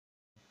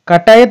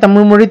கட்டாய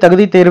தமிழ் மொழி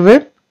தகுதி தேர்வு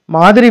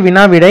மாதிரி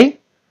வினா விடை.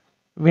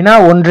 வினா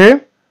 1.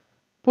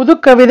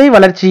 புதுக்கவிதை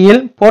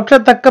வளர்ச்சியில்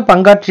போற்றத்தக்க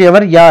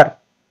பங்காற்றியவர் யார்?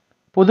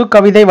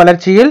 புதுக்கவிதை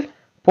வளர்ச்சியில்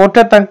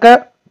போற்றத்தக்க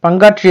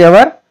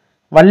பங்காற்றியவர்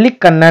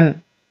வள்ளிக்கண்ணன்.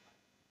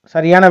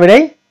 சரியான விடை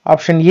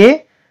ஆப்ஷன் ஏ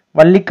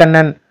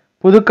வள்ளிக்கண்ணன்.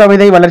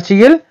 புதுக்கவிதை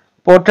வளர்ச்சியில்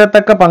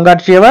போற்றத்தக்க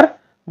பங்காற்றியவர்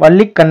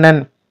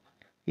வள்ளிக்கண்ணன்.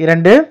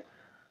 2.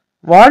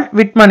 வால்ட்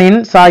விட்மனின்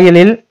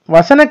சாயலில்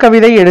வசன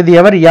கவிதை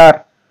எழுதியவர் யார்?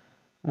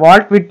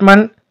 வால்ட்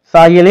விட்மன்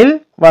சாயலில்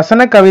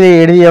வசன கவிதை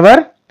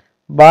எழுதியவர்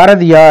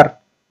பாரதியார்.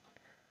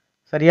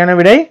 சரியான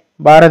விடை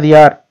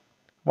பாரதியார்.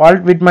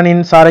 வால்ட்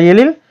விட்மனின்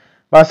சாயலில்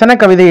வசன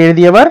கவிதை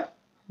எழுதியவர்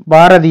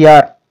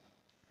பாரதியார்.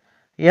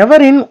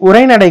 எவரின்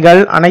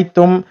உரைநடைகள்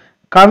அனைத்தும்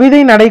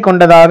கவிதை நடை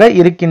கொண்டதாக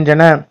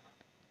இருக்கின்றன?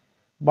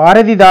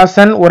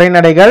 பாரதிதாசன்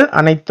உரைநடைகள்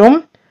அனைத்தும்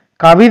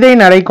கவிதை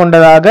நடை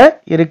கொண்டதாக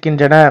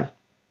இருக்கின்றன.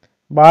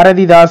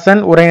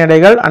 பாரதிதாசன்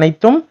உரைநடைகள்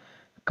அனைத்தும்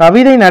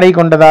கவிதை நடை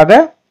கொண்டதாக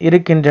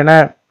இருக்கின்றன.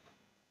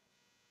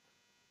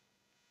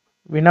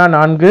 வினா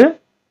 4.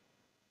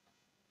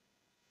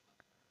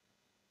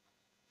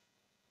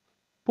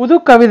 புது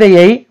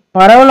கவிதையை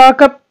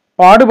பரவலாக்க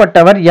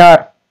பாடுபட்டவர்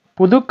யார்?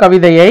 புது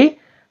கவிதையை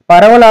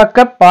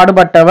பரவலாக்க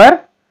பாடுபட்டவர்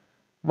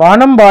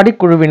வானம்பாடி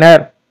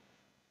குழுவினர்.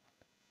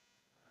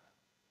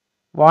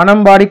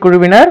 வானம்பாடி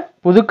குழுவினர்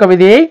புது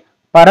கவிதையை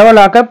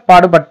பரவலாக்க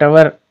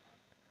பாடுபட்டவர்.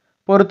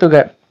 பொறுத்துக.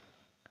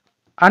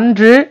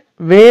 அன்று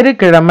வேறு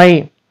கிழமை.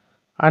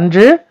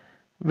 அன்று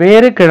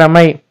வேறு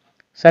கிழமை.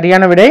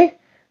 சரியான விடை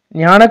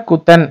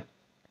ஞானக்கூத்தன்.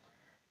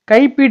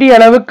 கைப்பிடி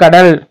அளவு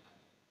கடல்.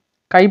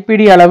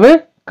 கைப்பிடி அளவு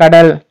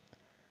கடல்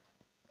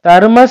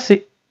தரும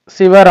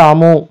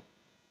சிவராமு.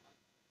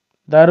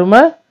 தரும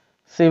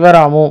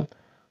சிவராமு.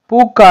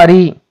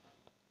 பூக்காரி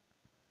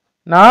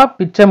நா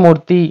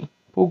பிச்சமூர்த்தி.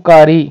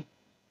 பூக்காரி.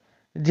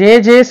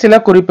 ஜே சில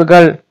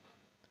குறிப்புகள்.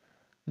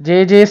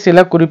 ஜே சில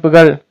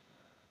குறிப்புகள்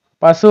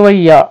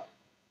பசுவையா.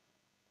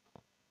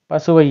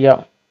 பசுவையா.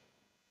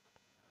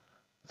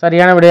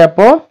 சரியான விடை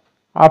அப்போ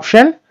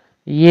ஆப்ஷன்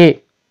ஏ.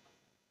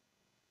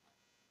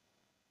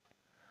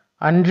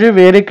 அன்று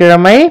வேறு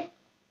கிழமை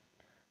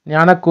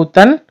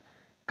ஞானக்கூத்தன்.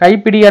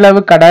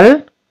 கைப்பிடியளவு கடல்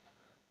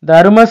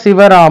தரும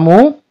சிவராமு.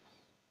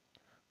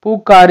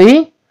 பூக்காரி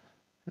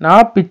நா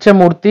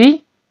பிச்சமூர்த்தி.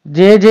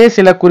 ஜே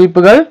சில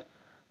குறிப்புகள்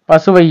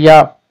பசுவையா.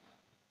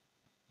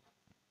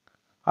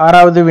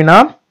 6வது வினா.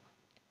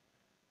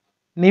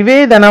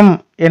 நிவேதனம்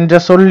என்ற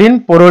சொல்லின்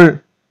பொருள்.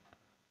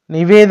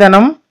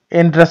 நிவேதனம்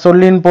என்ற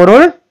சொல்லின்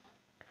பொருள்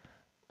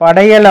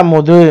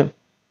படையலமுது.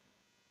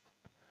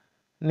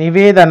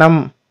 நிவேதனம்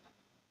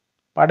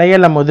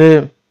படையலமுது.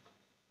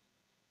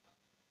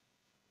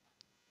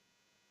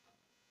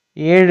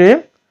 7.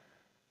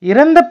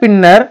 இறந்த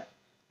பின்னர்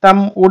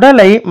தம்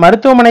உடலை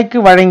மருத்துவமனைக்கு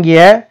வழங்கிய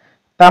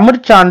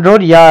தமிழ்ச்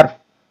சான்றோர் யார்?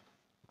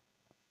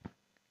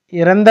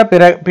 இறந்த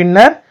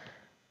பின்னர்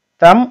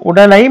தம்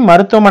உடலை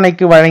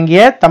மருத்துவமனைக்கு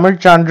வழங்கிய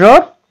தமிழ்ச்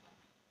சான்றோர்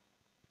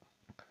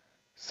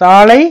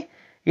சாலை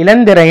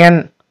இளந்திரையன்.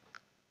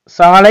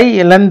 சாலை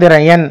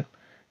இளந்திரையன்.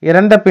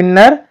 இறந்த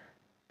பின்னர்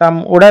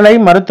தம் உடலை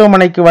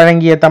மருத்துவமனைக்கு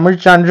வழங்கிய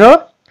தமிழ்ச்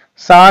சான்றோர்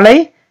சாலை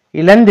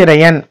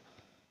இளந்திரையன்.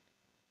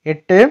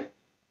 8.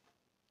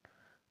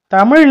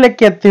 தமிழ்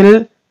இலக்கியத்தில்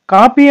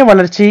காப்பிய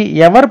வளர்ச்சி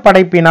எவர்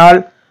படைப்பினால்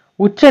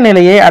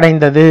உச்சநிலையை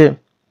அடைந்தது?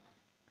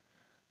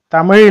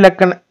 தமிழ்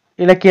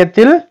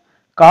இலக்கியத்தில்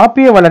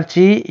காப்பிய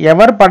வளர்ச்சி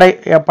எவர்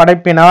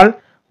படைப்பினால்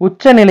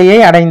உச்சநிலையை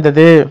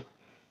அடைந்தது?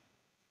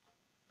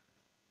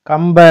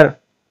 கம்பர்.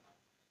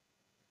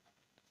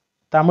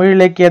 தமிழ்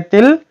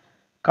இலக்கியத்தில்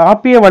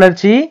காப்பிய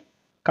வளர்ச்சி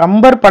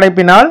கம்பர்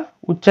படைப்பினால்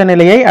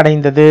உச்சநிலையை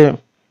அடைந்தது.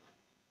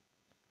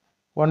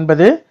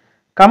 9.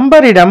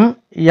 கம்பரிடம்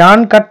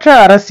யான் கற்ற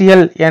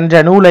அரசியல்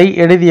என்ற நூலை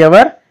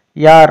எழுதியவர்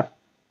யார்?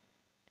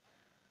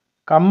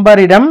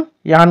 கம்பரிடம்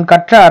யான்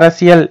கற்ற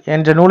அரசியல்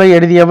என்ற நூலை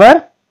எழுதியவர்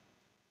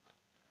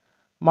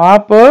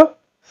மாப்போ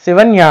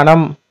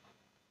சிவஞானம்.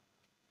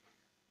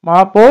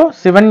 மாப்போ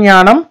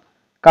சிவஞானம்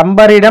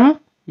கம்பரிடம்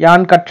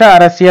யான் கற்ற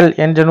அரசியல்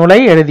என்ற நூலை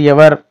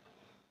எழுதியவர்.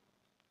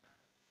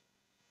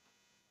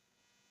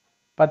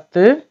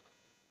 10.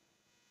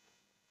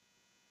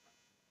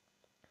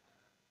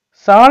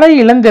 சாலை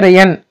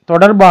இளந்திரையன்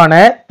தொடர்பான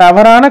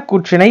தவறான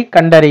கூற்றினை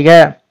கண்டறிக.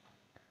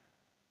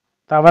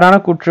 தவறான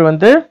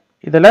கூற்று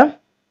இதுல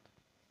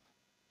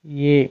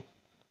ஏ.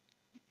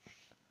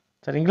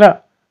 சரிங்களா?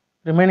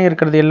 ரிமைனிங்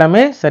இருக்கிறது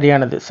எல்லாமே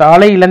சரியானது.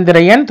 சாலை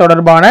இளந்திரையன்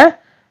தொடர்பான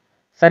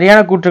சரியான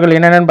கூற்றுகள்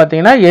என்னென்னு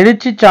பார்த்தீங்கன்னா,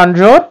 எழுச்சி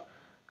சான்றோர்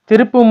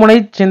திருப்புமுனை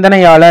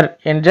சிந்தனையாளர்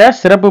என்ற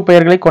சிறப்பு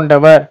பெயர்களை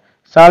கொண்டவர்.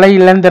 சாலை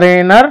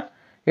இளந்திரையனர்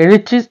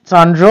எழுச்சி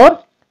சான்றோர்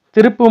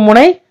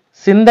திருப்புமுனை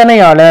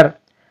சிந்தனையாளர்.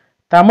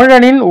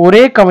 தமிழனின்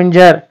ஒரே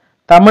கவிஞர்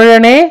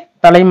தமிழனே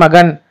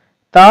தலைமகன்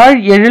தாழ்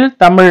எழில்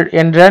தமிழ்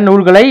என்ற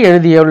நூல்களை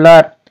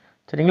எழுதியுள்ளார்.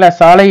 சரிங்களா?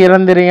 சாலை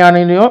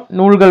இளந்திரையனின்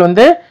நூல்கள்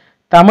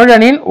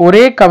தமிழனின்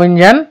ஒரே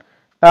கவிஞன்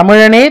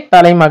தமிழனே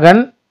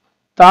தலைமகன்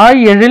தாழ்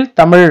எழில்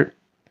தமிழ்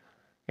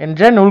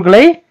என்ற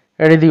நூல்களை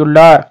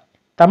எழுதியுள்ளார்.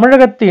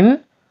 தமிழகத்தின்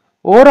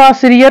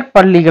ஓராசிரியர்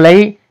பள்ளிகளை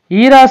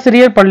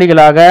ஈராசிரியர்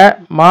பள்ளிகளாக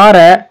மாற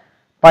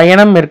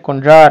பயணம்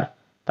மேற்கொண்டார்.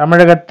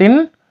 தமிழகத்தின்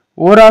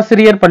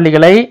ஓராசிரியர்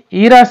பள்ளிகளை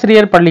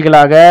ஈராசிரியர்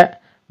பள்ளிகளாக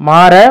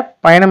மாற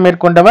பயணம்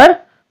மேற்கொண்டவர்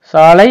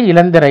சாலை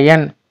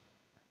இளந்திரையன்.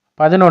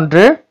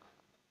 11.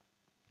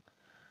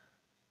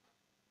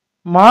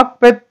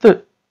 மாக்பெத்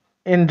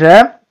என்ற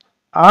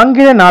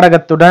ஆங்கில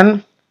நாடகத்துடன்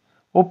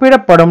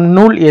ஒப்பிடப்படும்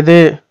நூல் எது?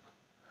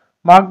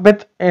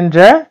 மாக்பெத் என்ற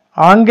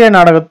ஆங்கில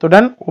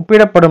நாடகத்துடன்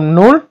ஒப்பிடப்படும்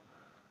நூல்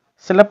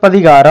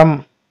சிலப்பதிகாரம்.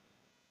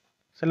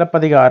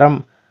 சிலப்பதிகாரம்.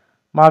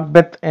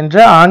 மாக்பெத் என்ற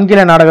ஆங்கில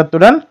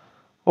நாடகத்துடன்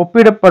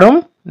ஒப்பிடப்படும்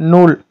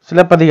நூல்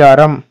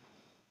சிலப்பதிகாரம்.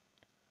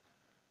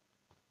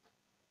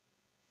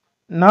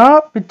 நா.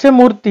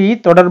 பிச்சமூர்த்தி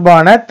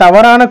தொடர்பான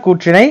தவறான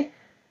கூற்றினை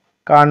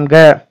காண்க.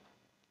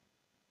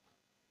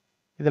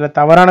 இதுல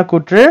தவறான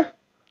கூற்று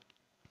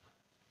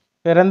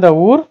பிறந்த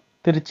ஊர்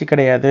திருச்சி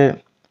கிடையாது.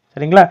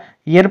 சரிங்களா?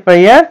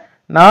 இயற்பெயர்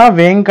நா.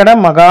 வேங்கட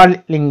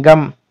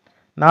மகாலிங்கம்.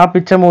 நா.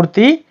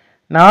 பிச்சமூர்த்தி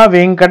நா.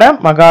 வேங்கட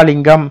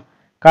மகாலிங்கம்.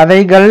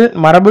 கதைகள்,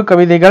 மரபு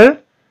கவிதைகள்,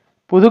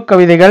 புது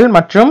கவிதைகள்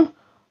மற்றும்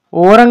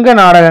ஓரங்க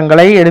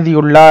நாடகங்களை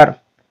எழுதியுள்ளார்.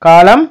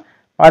 காலம்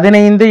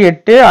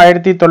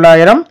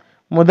 15/8/1900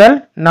 முதல்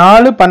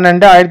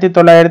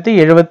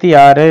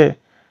 4/12/1976.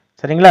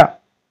 சரிங்களா?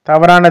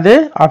 தவறானது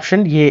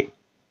ஆப்ஷன் ஏ.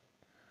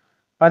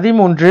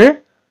 13.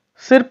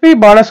 சிற்பி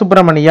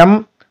பாலசுப்ரமணியம்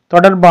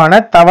தொடர்பான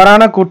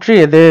தவறான கூற்று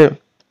எது?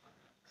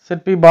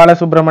 சிற்பி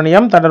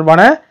பாலசுப்ரமணியம்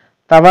தொடர்பான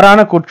தவறான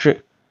கூற்று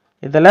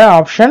இதுல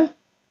ஆப்ஷன்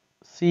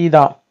சி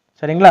தான்.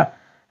 சரிங்களா?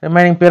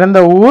 ரிமைனிங் பிறந்த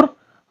ஊர்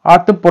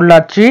ஆத்து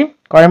பொள்ளாச்சி,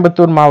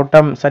 கோயம்புத்தூர்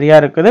மாவட்டம். சரியா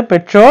இருக்குது.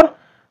 பெற்றோர்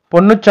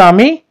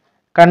பொன்னுச்சாமி,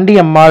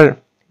 கண்டியம்மாள்.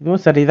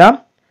 இதுவும் சரிதான்.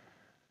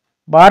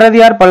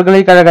 பாரதியார்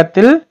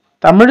பல்கலைக்கழகத்தில்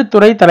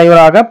தமிழ்துறை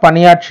தலைவராக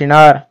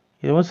பணியாற்றினார்.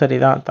 இதுவும்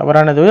சரிதான்.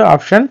 தவறானது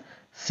ஆப்ஷன்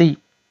சி.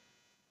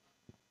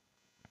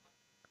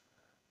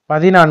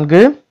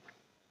 14.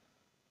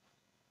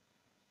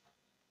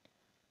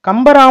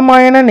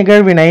 கம்பராமாயண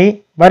நிகழ்வினை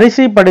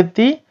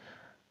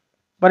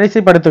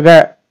வரிசைப்படுத்துக.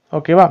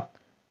 ஓகேவா?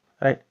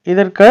 ரைட்.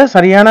 இதற்கு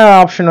சரியான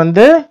ஆப்ஷன்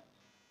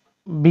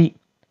பி.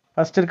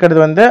 ஃபர்ஸ்ட்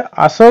இருக்கிறது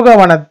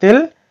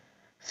அசோகவனத்தில்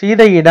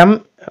சீதையிடம்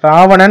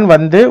ராவணன்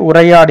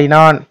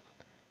உரையாடினான்.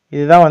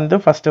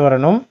 இதுதான் ஃபர்ஸ்ட்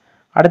வரணும்.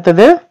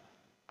 அடுத்தது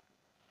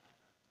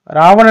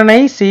ராவணனை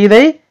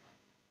சீதை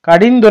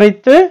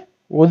கடிந்துரைத்து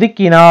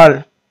ஒதுக்கினாள்.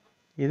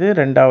 இது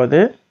இரண்டாவது.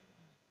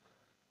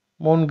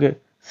 3.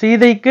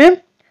 சீதைக்கு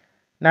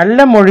நல்ல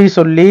மொழி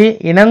சொல்லி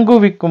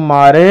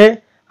இணங்குவிக்குமாறு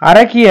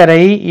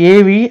அரக்கியரை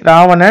ஏவி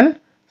ராவணன்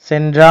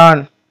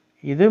சென்றான்.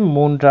 இது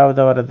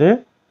மூன்றாவது வருது.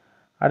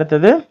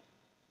 அடுத்தது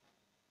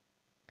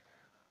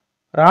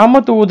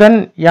ராமதூதன்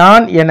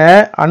யான் என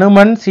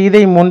அனுமன்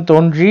சீதை முன்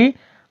தோன்றி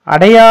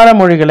அடையாள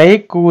மொழிகளை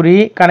கூறி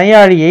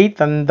கணையாழியை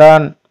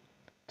தந்தான்.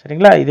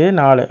 சரிங்களா? இது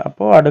 4.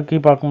 அப்போ அடுக்கி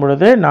பார்க்கும்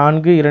பொழுது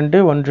 4, 2,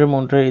 1,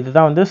 3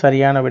 இதுதான்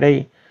சரியான விடை.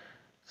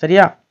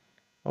 சரியா?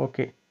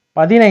 ஓகே.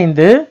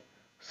 15.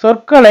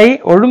 சொற்களை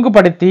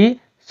ஒழுங்குபடுத்தி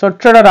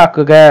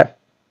சொற்றொடராக்குக.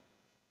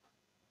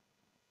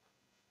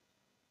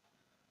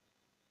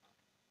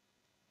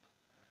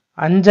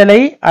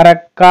 அஞ்சலை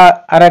அரக்க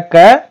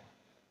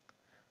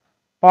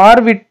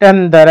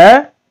பார்விட்டந்தர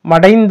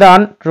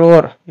மடைந்தான்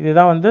ரோர்.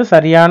 இதுதான்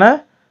சரியான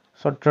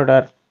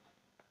சொற்றொடர்.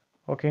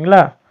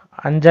 ஓகேங்களா?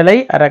 அஞ்சலை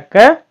அரக்க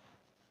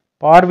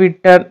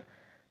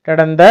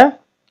பார்விட்டடந்த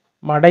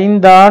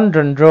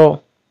மடைந்தான்றோ.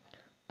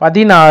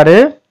 16.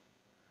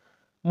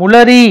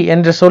 முளரி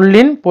என்ற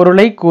சொல்லின்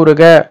பொருளை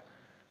கூறுக.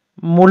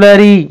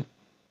 முளரி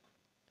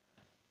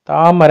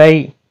தாமரை.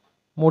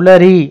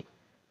 முளரி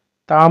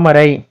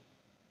தாமரை.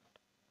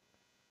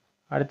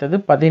 அடுத்தது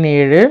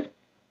 17.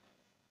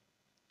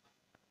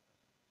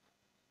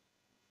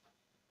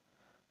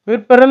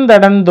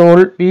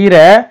 விற்பெருந்தடந்தோள் வீர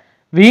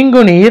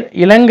வீங்குநீர்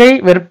இலங்கை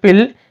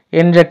வெற்பில்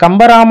என்ற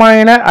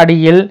கம்பராமாயண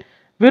அடியில்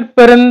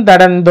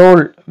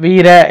விற்பெருந்தடந்தோள்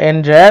வீர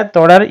என்ற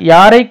தொடர்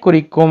யாரை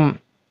குறிக்கும்?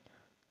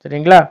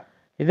 சரிங்களா?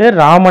 இது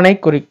ராமனை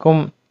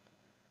குறிக்கும்.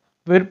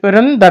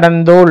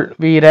 விற்பெருந்தடந்தோள்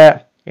வீர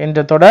என்ற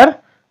தொடர்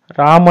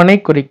ராமனை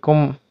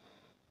குறிக்கும்.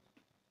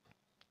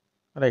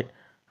 ரைட்.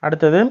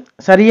 அடுத்தது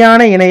சரியான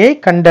இணையை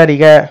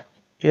கண்டறிக.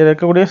 இதில்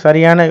இருக்கக்கூடிய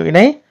சரியான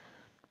இணை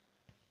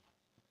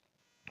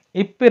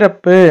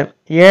இப்பிறப்பு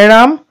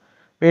 7ஆம்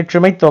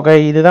வேற்றுமை தொகை.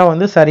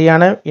 இதுதான்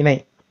சரியான இணை.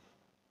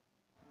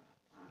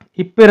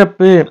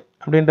 இப்பிறப்பு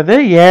அப்படின்றது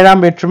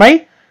 7ஆம் வேற்றுமை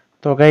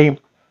தொகை.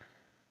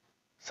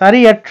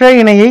 சரியற்ற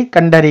இணையை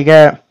கண்டறிக.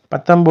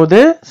 19.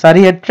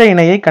 சரியற்ற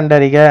இணையை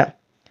கண்டறிக.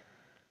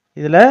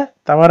 இதுல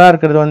தவறா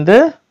இருக்கிறது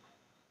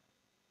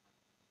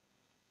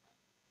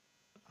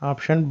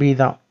ஆப்ஷன் பி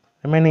தான்.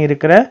 ரிமைனிங்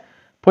இருக்கிற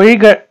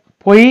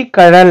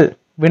பொய்கழல்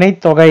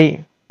வினைத்தொகை.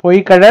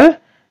 பொய்கழல்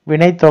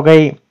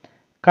வினைத்தொகை.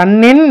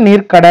 கண்ணின்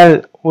நீர்க்கடல்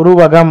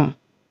உருவகம்.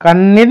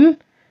 கண்ணின்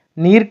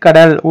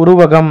நீர்க்கடல்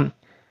உருவகம்.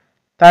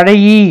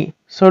 தடையி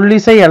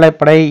சொல்லிசை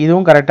அலைப்படை.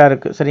 இதுவும் கரெக்டா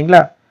இருக்கு.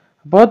 சரிங்களா?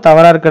 அப்போ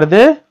தவறா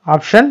இருக்கிறது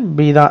ஆப்ஷன்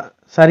பி தான்.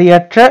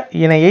 சரியற்ற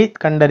இணையை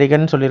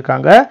கண்டறிகன்னு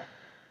சொல்லியிருக்காங்க.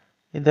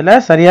 இதுல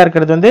சரியா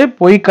இருக்கிறது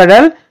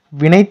பொய்கடல்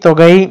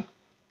வினைத்தொகை,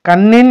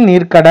 கண்ணின்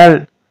நீர்க்கடல்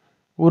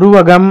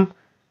உருவகம்,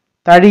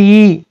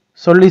 தழியி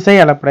சொல்லிசை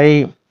அலப்படை.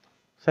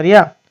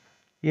 சரியா?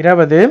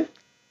 20.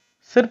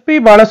 சிற்பி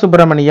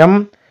பாலசுப்ரமணியம்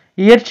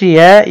இயற்றிய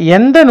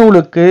எந்த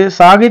நூலுக்கு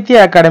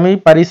சாகித்ய அகாடமி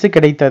பரிசு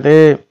கிடைத்தது?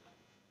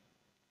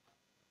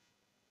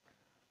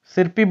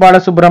 சிற்பி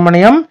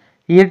பாலசுப்ரமணியம்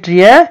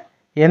இயற்றிய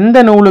எந்த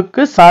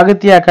நூலுக்கு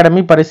சாகித்ய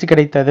அகாடமி பரிசு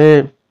கிடைத்தது?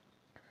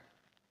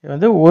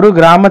 இது ஒரு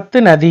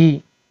கிராமத்து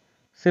நதி.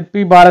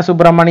 சிற்பி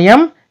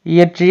பாலசுப்ரமணியம்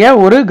இயற்றிய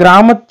ஒரு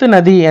கிராமத்து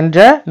நதி என்ற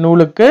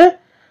நூலுக்கு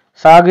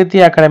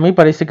சாகித்ய அகாடமி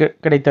பரிசு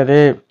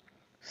கிடைத்தது.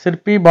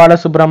 சிற்பி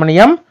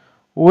பாலசுப்ரமணியம்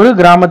ஒரு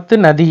கிராமத்து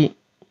நதி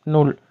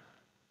நூல்.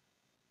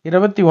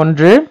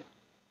 21.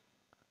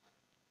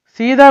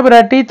 சீதா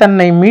பிராட்டி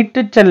தன்னை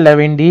மீட்டுச் செல்ல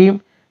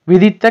வேண்டி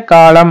விதித்த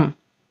காலம்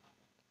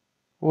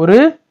ஒரு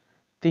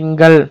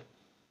திங்கள்.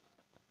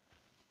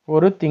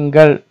 ஒரு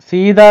திங்கள்.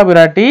 சீதா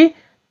பிராட்டி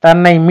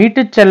தன்னை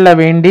மீட்டுச் செல்ல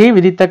வேண்டி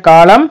விதித்த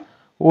காலம்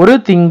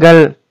ஒரு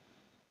திங்கள்.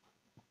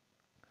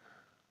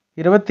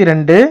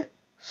 22.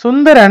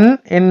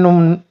 சுந்தரன்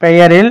என்னும்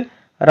பெயரில்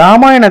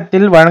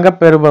இராமாயணத்தில்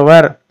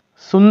வழங்கப்பெறுபவர்.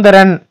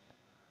 சுந்தரன்.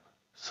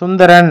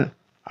 சுந்தரன்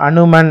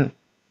அனுமன்.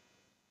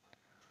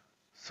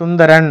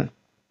 சுந்தரன்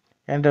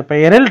என்ற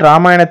பெயரில்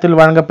இராமாயணத்தில்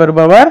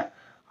வழங்கப்பெறுபவர்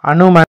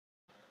அனுமன்.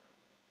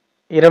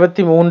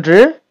 23.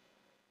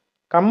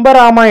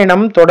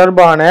 கம்பராமாயணம்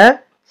தொடர்பான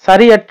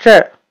சரியற்ற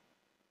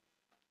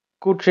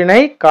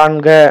கூற்றினை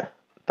காண்க.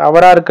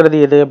 தவறா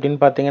இருக்கிறது எது அப்படின்னு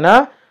பார்த்தீங்கன்னா,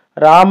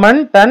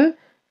 ராமன் தன்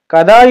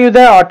கதாயுத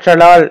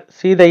ஆற்றலால்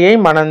சீதையை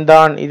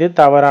மணந்தான். இது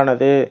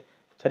தவறானது.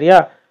 சரியா?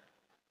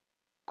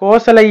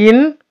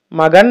 கோசலையின்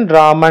மகன்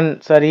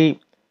ராமன். சரி.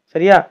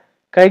 சரியா?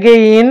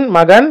 கைகேயின்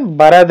மகன்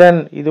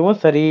பரதன். இதுவும்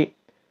சரி.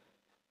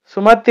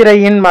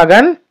 சுமத்திரையின்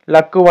மகன்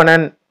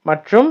லக்குவணன்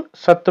மற்றும்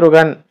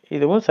சத்ருகன்.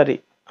 இதுவும் சரி.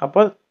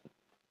 அப்போ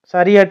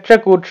சரியற்ற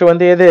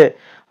கூற்று எது?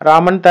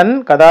 ராமன் தன்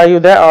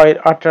கதாயுத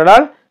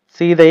ஆற்றலால்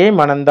சீதையை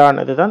மணந்தான்.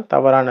 அதுதான்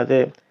தவறானது.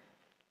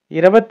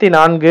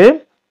 24.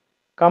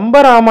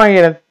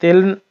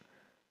 கம்பராமாயணத்தில்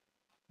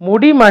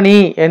முடிமணி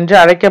என்று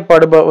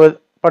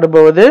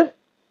அழைக்கப்படுவது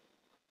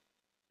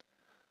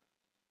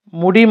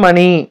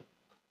முடிமணி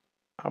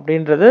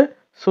அப்படின்றது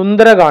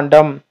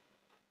சுந்தரகாண்டம்.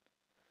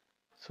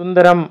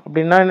 சுந்தரம்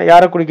அப்படின்னா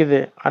யாரை குறிக்கிறது?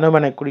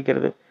 அனுமனை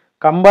குறிக்கிறது.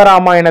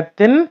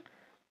 கம்பராமாயணத்தின்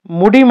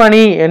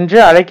முடிமணி என்று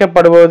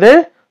அழைக்கப்படுவது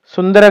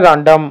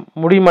சுந்தரகாண்டம்.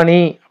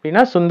 முடிமணி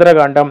அப்படின்னா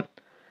சுந்தரகாண்டம்.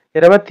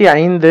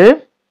 25.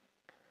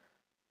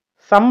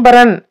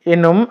 சம்பரன்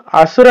என்னும்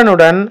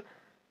அசுரனுடன்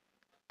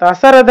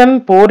தசரதன்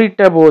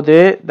போரிட்ட போது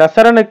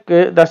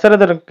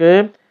தசரதனுக்கு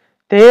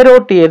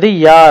தேரோட்டியது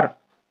யார்?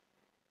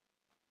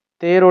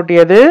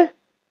 தேரோட்டியது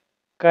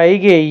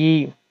கைகேயி.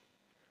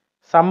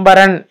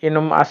 சம்பரன்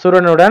என்னும்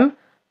அசுரனுடன்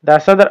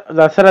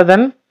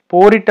தசரதன்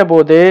போரிட்ட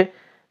போது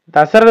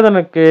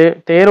தசரதனுக்கு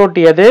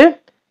தேரோட்டியது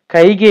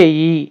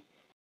கைகேயி.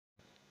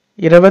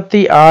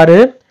 26.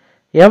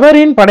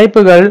 எவரின்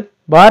படைப்புகள்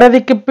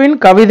பாரதிக்கு பின்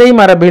கவிதை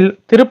மரபில்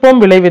திருப்பம்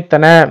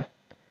விளைவித்தன?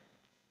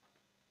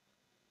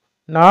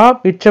 நா.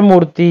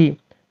 பிச்சமூர்த்தி.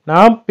 நா.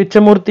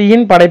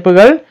 பிச்சமூர்த்தியின்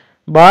படைப்புகள்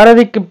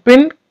பாரதிக்கு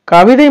பின்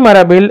கவிதை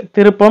மரபில்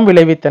திருப்பம்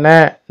விளைவித்தன.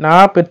 நா.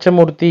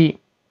 பிச்சமூர்த்தி.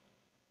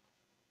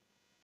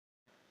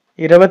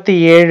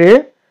 27.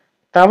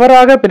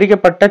 தவறாக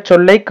பிரிக்கப்பட்ட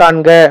சொல்லை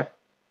காண்க.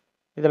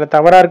 இதுல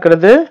தவறா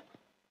இருக்கிறது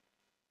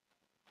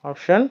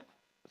ஆப்ஷன்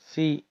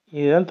சி.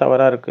 இதுதான்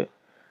தவறா இருக்கு.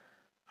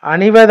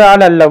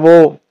 அணிவதால் அல்லவோ.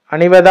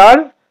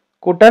 அணிவதால்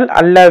கூட்டல்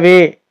அல்லவே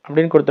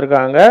அப்படின்னு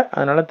கொடுத்துருக்காங்க.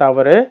 அதனால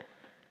தவறு.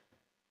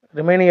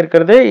 ரிமைனிங்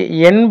இருக்கிறது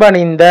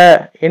என்பணிந்த.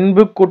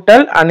 என்பு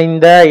கூட்டல்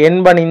அணிந்த.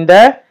 என்பணிந்த.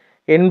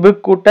 என்பு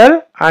கூட்டல்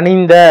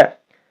அணிந்த.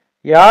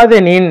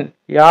 யாதெனின்.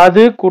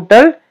 யாது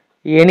கூட்டல்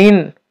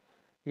எனின்.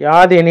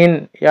 யாதெனின்.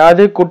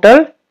 யாது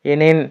கூட்டல்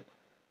எனின்.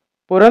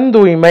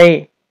 புறந்தூய்மை.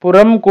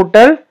 புறம்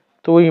கூட்டல்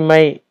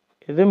தூய்மை.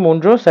 இது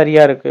மூன்றும்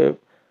சரியா இருக்கு.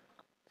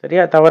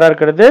 சரியா? தவறா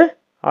இருக்கிறது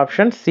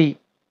ஆப்ஷன் சி.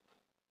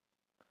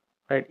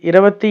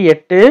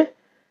 28.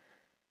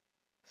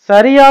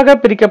 சரியாக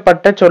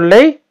பிரிக்கப்பட்ட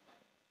சொல்லை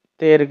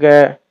தேர்க.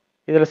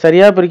 இதுல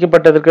சரியா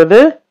பிரிக்கப்பட்டிருக்கிறது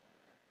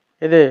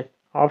இது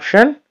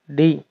ஆப்ஷன்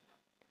டி.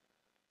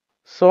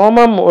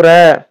 சோமம் உற.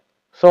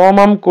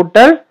 சோமம்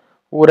கூட்டல்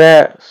உற.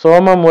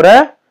 சோமம் உற.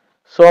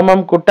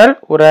 சோமம் கூட்டல்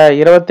உற.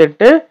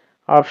 28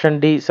 ஆப்ஷன்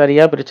டி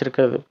சரியா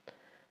பிரிச்சிருக்கிறது.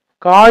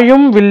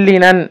 காயும்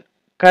வில்லினன்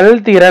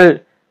கல்திரள்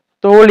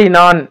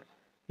தோழினான்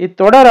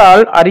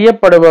இத்தொடரால்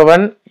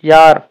அறியப்படுபவன்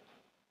யார்?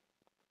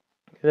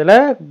 இதுல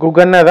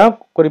குகனை தான்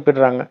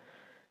குறிப்பிடுறாங்க.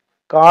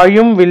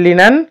 காயும்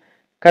வில்லினன்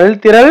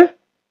கல்திரள்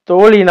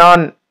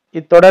தோழினான்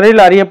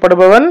இத்தொடரில்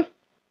அறியப்படுபவன்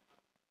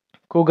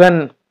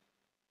குகன்.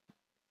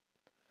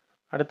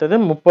 அடுத்தது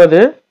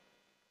 30.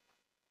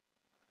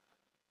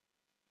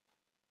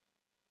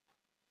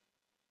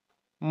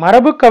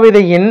 மரபு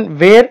கவிதையின்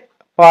வேர்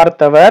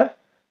பார்த்தவர்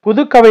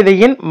புது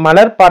கவிதையின்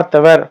மலர்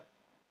பார்த்தவர்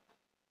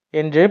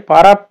என்று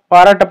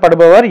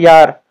பாராட்டப்படுபவர்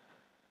யார்?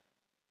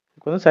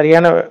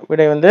 சரியான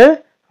விடை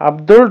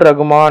அப்துல்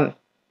ரகுமான்.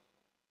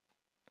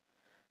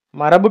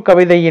 மரபு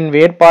கவிதையின்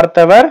வேர்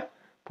பார்த்தவர்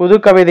புது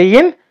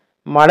கவிதையின்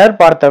மலர்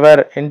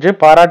பார்த்தவர் என்று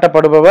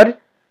பாராட்டப்படுபவர்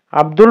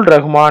அப்துல்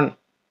ரகுமான்.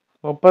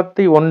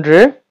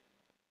 31.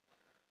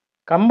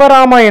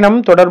 கம்பராமாயணம்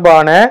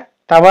தொடர்பான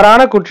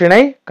தவறான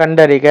கூற்றினை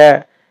கண்டறிக.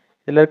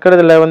 இதில்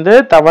இருக்கிறதுல வந்து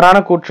தவறான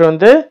கூற்று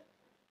வந்து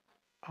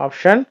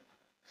ஆப்ஷன்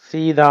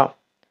சி தான்.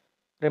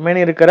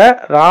 ரிமைனிங் இருக்கிற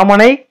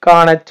ராமனை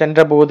காண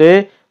சென்றபோது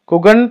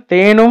குகன்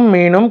தேனும்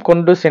மீனும்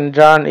கொண்டு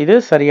சென்றான். இது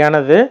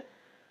சரியானது.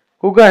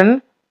 குகன்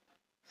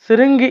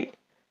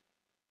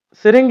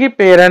சிறுங்கி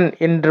பேரன்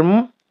என்றும்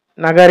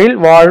நகரில்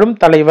வாழும்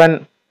தலைவன்.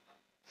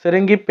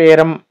 சிறுங்கி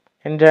பேரம்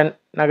என்ற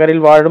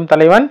நகரில் வாழும்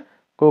தலைவன்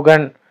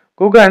குகன்.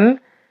 குகன்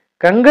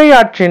கங்கை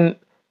ஆற்றின்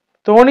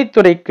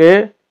தோணித்துறைக்கு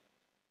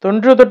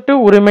தொன்று தொட்டு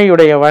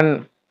உரிமையுடையவன்.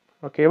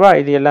 ஓகேவா,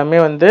 இது எல்லாமே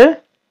வந்து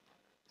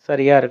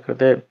சரியா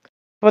இருக்குது.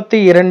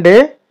 32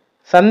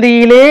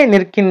 சந்தியிலே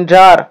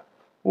நிற்கின்றார்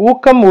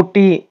ஊக்கம்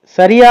ஊட்டி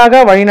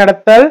சரியாக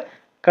வழிநடத்தல்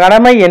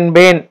கடமை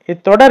என்பேன்.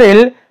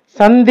 இத்தொடரில்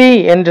சந்தி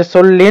என்ற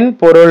சொல்லின்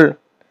பொருள்.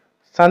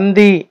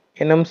 சந்தி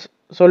என்னும்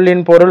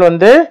சொல்லின் பொருள்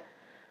வந்து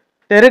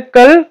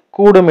தெருக்கள்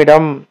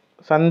கூடுமிடம்.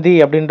 சந்தி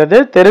அப்படின்றது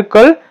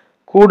தெருக்கள்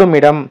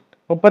கூடுமிடம்.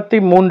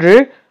 33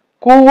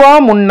 கூவா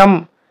முன்னம்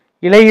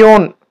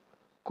இளையோன்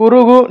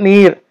குறுகு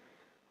நீர்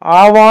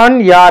ஆவான்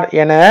யார்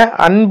என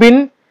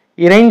அன்பின்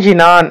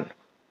இறைஞ்சினான்.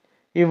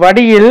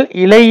 இவ்வடியில்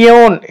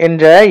இளையோன்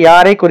என்ற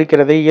யாரை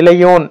குறிக்கிறது?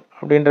 இளையோன்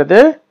அப்படின்றது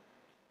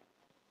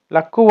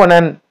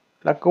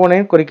லக்குவனை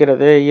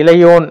குறிக்கிறது.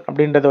 இளையோன்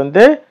அப்படின்றது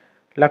வந்து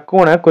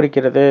லக்குவனை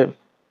குறிக்கிறது.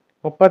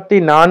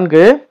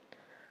 34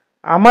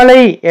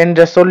 அமலை என்ற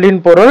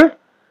சொல்லின் பொருள்.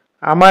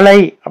 அமலை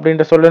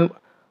அப்படின்ற சொல்லின்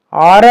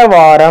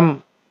ஆரவாரம்.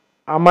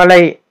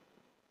 அமலை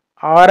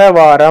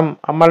ஆரவாரம்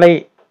அமலை.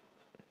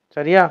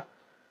 சரியா.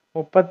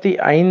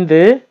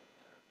 35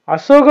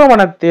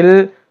 அசோகவனத்தில்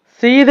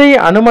சீதை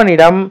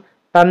அனுமனிடம்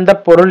தந்த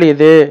பொருள்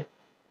இது.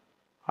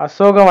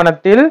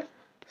 அசோகவனத்தில்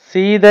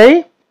சீதை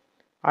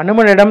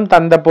அனுமனிடம்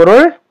தந்த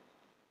பொருள்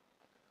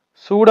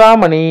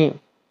சூடாமணி.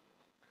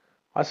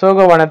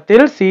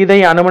 அசோகவனத்தில் சீதை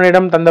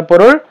அனுமனிடம் தந்த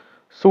பொருள்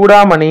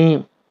சூடாமணி.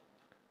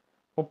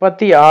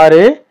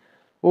 36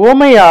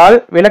 உவமையால்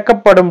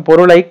விளக்கப்படும்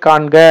பொருளை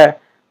காண்க.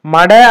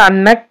 மட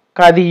அன்ன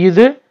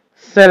கதியுது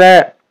செல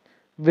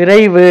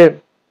விரைவு.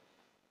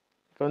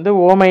 வந்து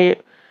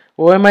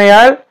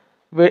உவமையால்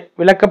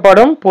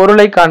விளக்கப்படும்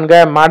பொருளை காண்க.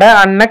 மட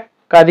அன்ன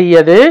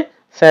கதியது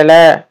செல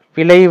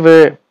விளைவு.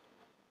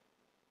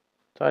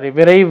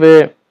 விரைவு.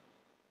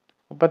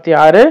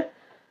 36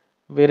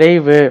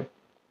 விரைவு.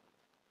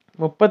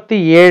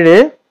 37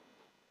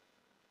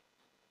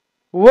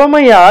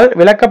 உவமையால்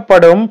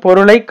விளக்கப்படும்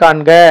பொருளை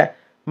காண்க.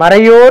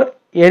 மறையோர்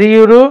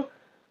எரியுறு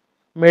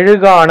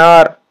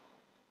மெழுகானார்.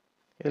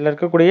 இதில்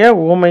இருக்கக்கூடிய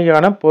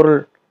உவமையான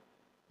பொருள்.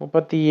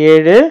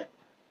 37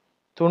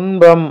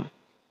 துன்பம்.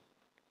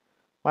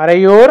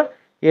 மறையோர்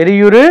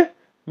எரியுறு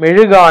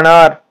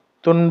மெழுகானார்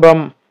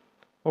துன்பம்.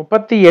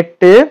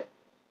 38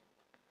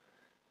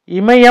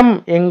 இமயம்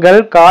எங்கள்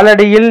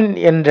காலடியில்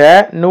என்ற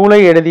நூலை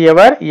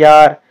எழுதியவர்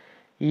யார்?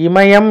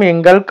 இமயம்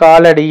எங்கள்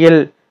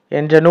காலடியில்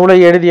என்ற நூலை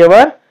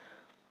எழுதியவர்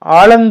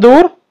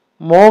ஆலந்தூர்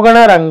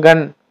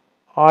மோகனரங்கன்.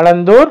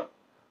 ஆலந்தூர்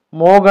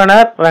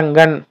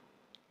மோகனரங்கன்.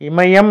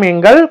 இமயம்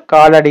எங்கள்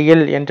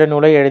காலடியில் என்ற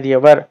நூலை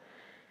எழுதியவர்.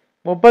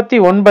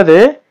 39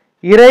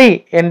 இறை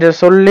என்ற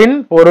சொல்லின்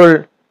பொருள்.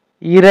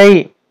 இறை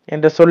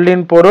என்ற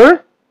சொல்லின் பொருள்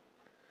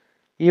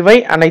இவை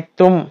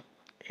அனைத்தும்.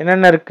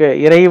 என்னென்ன இருக்கு?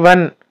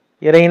 இறைவன்.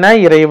 இறைனா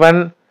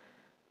இறைவன்.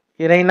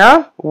 இறைனா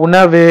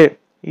உணவு.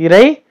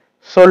 இறை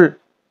சொல்.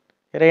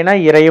 இறைனா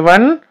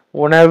இறைவன்,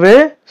 உணவு,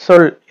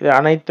 சொல். இது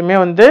அனைத்துமே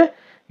வந்து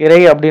இறை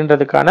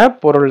அப்படின்றதுக்கான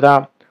பொருள்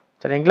தான்.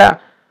 சரிங்களா.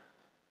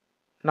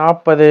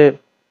 40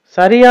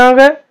 சரியாக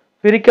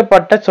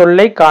பிரிக்கப்பட்ட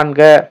சொல்லை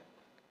காண்க.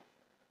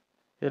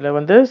 இதுல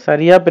வந்து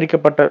சரியா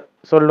பிரிக்கப்பட்ட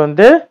சொல்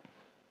வந்து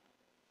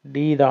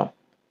டி தான்.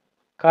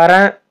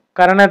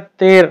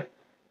 கரணத்தேர்.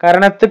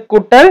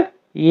 கரணத்துக்கூட்டல்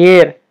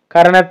ஏர்.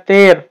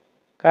 கரணத்தேர்.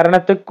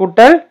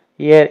 கரணத்துக்கூட்டல்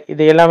ஏர்.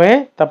 இது எல்லாமே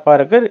தப்பா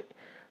இருக்கு.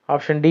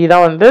 ஆப்ஷன் டி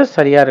தான் வந்து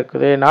சரியா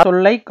இருக்குது.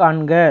 சொல்லை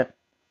காண்க.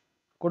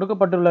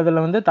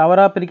 கொடுக்கப்பட்டுள்ளதுல வந்து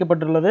தவறா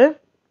பிரிக்கப்பட்டுள்ளது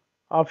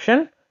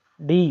ஆப்ஷன்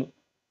டி.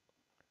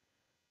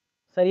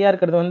 சரியா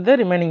இருக்கிறது வந்து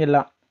ரிமைனிங்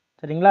எல்லாம்.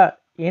 சரிங்களா.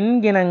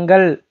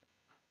 எண்கிணங்கள்.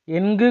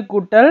 எண்கு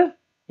கூட்டல்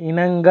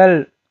இனங்கள்.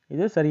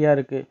 இது சரியா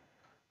இருக்கு.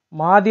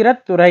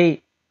 மாதிரத்துறை.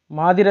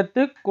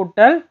 மாதிரத்து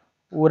கூட்டல்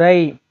உரை.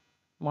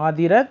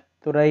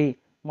 மாதிரத்துறை.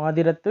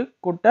 மாதிரத்து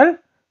கூட்டல்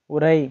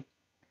உரை.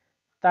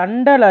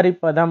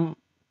 தண்டலரிப்பதம்.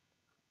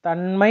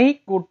 தன்மை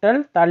கூட்டல்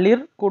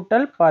தளிர்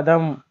கூட்டல்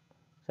பதம்.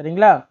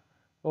 சரிங்களா.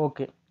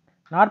 ஓகே.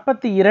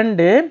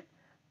 42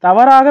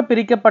 தவறாக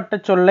பிரிக்கப்பட்ட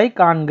சொல்லை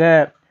காண்க.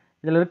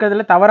 இதில்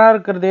இருக்கிறதுல தவறாக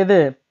இருக்கிறது எது?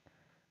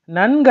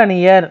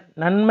 நன்கணியர்.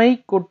 நன்மை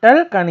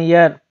கூட்டல்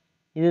கணியர்.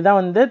 இதுதான்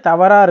வந்து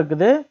தவறாக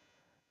இருக்குது.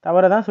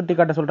 தவறை தான் சுட்டி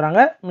காட்ட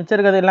சொல்கிறாங்க. மிச்சம்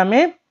இருக்கிறது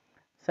எல்லாமே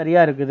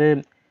சரியாக இருக்குது.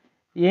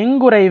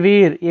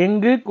 எங்குறைவீர்.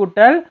 எங்கு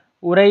கூட்டல்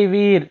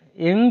உறைவீர்.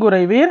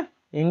 எங்குறைவீர்.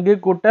 எங்கு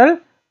கூட்டல்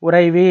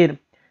உறைவீர்.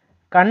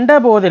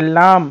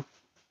 கண்டபோதெல்லாம்.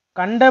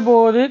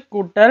 கண்டபோது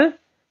கூட்டல்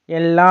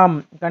எல்லாம்.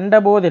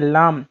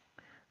 கண்டபோதெல்லாம்.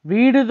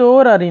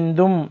 வீடுதோர்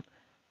அறிந்தும்.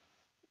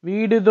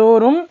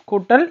 வீடுதோறும்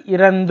கூட்டல்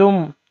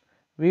இறந்தும்.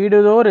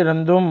 வீடுதோர்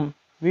இறந்தும்.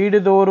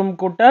 வீடுதோறும்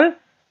கூட்டல்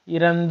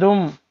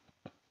இறந்தும்.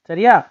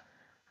 சரியா.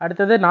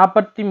 அடுத்தது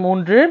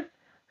 43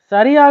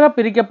 சரியாக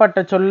பிரிக்கப்பட்ட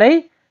சொல்லை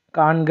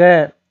காண்க.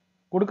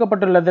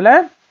 கொடுக்கப்பட்டுள்ளதில்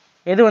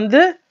எது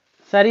வந்து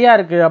சரியாக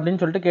இருக்குது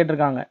அப்படின்னு சொல்லிட்டு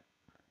கேட்டிருக்காங்க.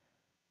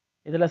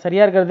 இதில்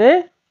சரியாக இருக்கிறது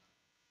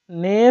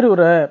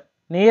நேருற,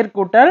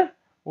 நேர்கூட்டல்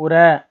உர.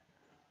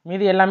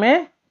 மீதி எல்லாமே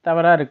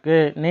தவறாக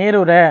இருக்குது.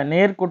 நேருற,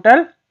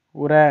 நேர்கூட்டல்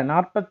உர.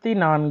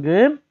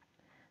 44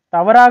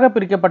 தவறாக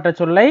பிரிக்கப்பட்ட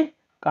சொல்லை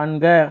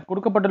காண்க.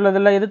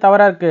 கொடுக்கப்பட்டுள்ளதில் எது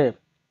தவறாக இருக்குது?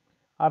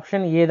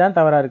 ஆப்ஷன் ஏ தான்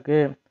தவறாக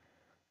இருக்குது.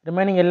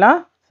 ரிமைனிங் எல்லாம்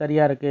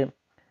சரியாக இருக்குது.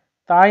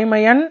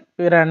 தாய்மையன்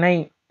பிறனை,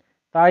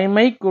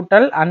 தாய்மை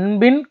கூட்டல்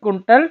அன்பின்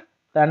கூட்டல்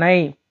தனை.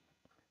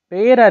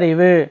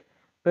 பேரறிவு,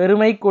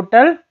 பெருமை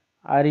கூட்டல்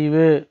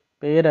அறிவு,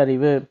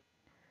 பேரறிவு.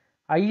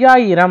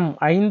 5000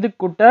 5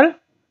 கூட்டல்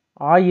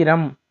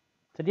 1000.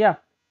 சரியா?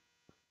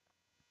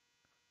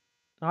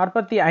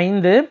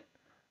 45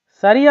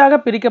 சரியாக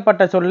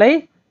பிரிக்கப்பட்ட சொல்லை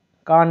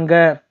காண்க.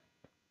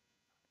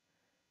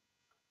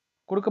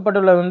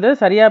 கொடுக்கப்பட்டுள்ளது வந்து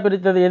சரியாக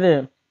பிரித்தது எது?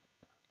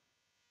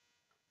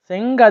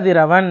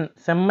 செங்கதிரவன்,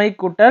 செம்மை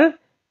கூட்டல்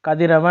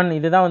கதிரவன்.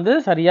 இதுதான் வந்து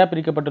சரியாக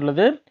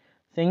பிரிக்கப்பட்டுள்ளது.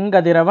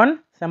 செங்கதிரவன்,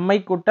 செம்மை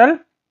கூட்டல்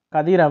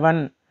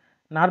கதிரவன்.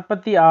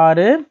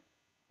 46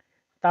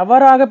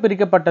 தவறாக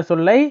பிரிக்கப்பட்ட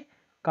சொல்லை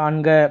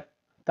காண்க.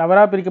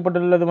 தவறாக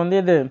பிரிக்கப்பட்டுள்ளது வந்து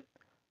எது?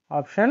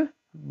 ஆப்ஷன்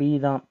பி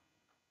தான்.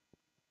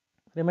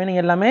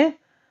 ரிமைனிங் எல்லாமே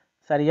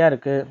சரியா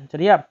இருக்கு.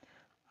 சரியா?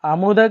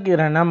 அமுத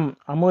கிரணம்,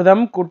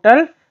 அமுதம்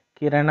கூட்டல்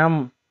கிரணம்.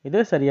 இது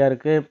சரியா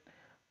இருக்கு.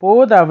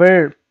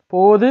 போதவிழ்,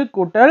 போது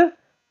கூட்டல்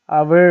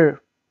அவிழ்.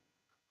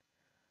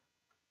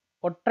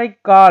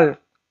 ஒற்றைக்கால்,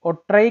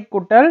 ஒற்றை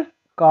கூட்டல்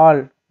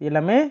கால்.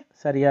 எல்லாமே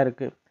சரியா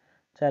இருக்கு.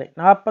 சரி,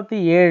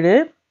 47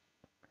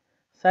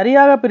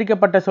 சரியாக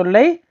பிரிக்கப்பட்ட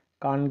சொல்லை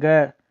காண்க.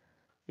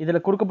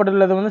 இதில்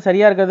கொடுக்கப்பட்டுள்ளது வந்து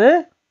சரியா இருக்குது.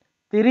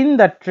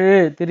 திரிந்தற்று,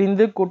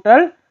 திரிந்து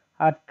கூட்டல்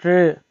அற்று,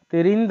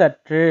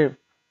 திரிந்தற்று.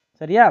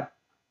 சரியா?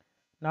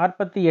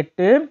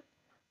 48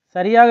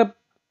 சரியாக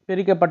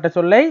பிரிக்கப்பட்ட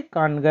சொல்லை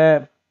காண்க.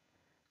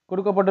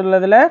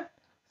 கொடுக்கப்பட்டுள்ளதில்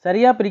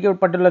சரியாக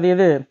பிரிக்கப்பட்டுள்ளது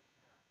எது?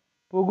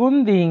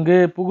 புகுந்தீங்கு,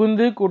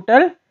 புகுந்து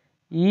கூட்டல்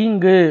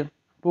ஈங்கு,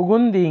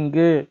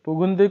 புகுந்தீங்கு,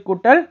 புகுந்து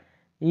கூட்டல்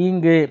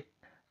ஈங்கு.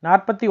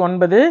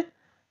 49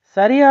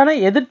 சரியான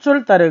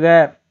எதிர்ச்சொல் தருக.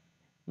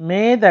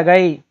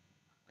 மேதகை,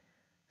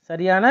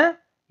 சரியான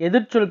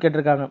எதிர்ச்சொல்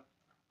கேட்டிருக்காங்க.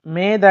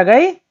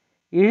 மேதகை,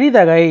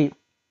 இழிதகை,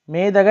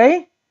 மேதகை,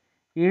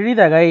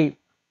 இழிதகை.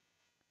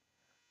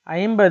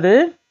 50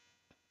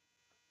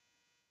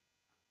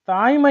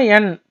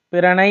 தாய்மையன்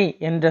பிறனை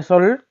என்ற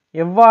சொல்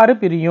எவ்வாறு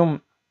பிரியும்?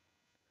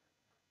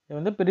 இது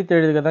வந்து பிரித்து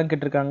எழுதுக தான்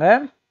கேட்டிருக்காங்க.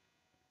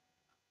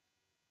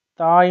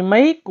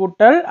 தாய்மை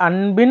கூட்டல்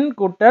அன்பின்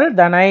கூட்டல்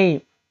தனை.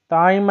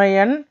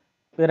 தாய்மையன்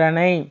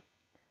பிறனை,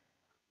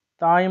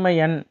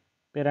 தாய்மையன்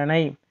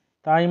பிறனை.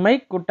 தாய்மை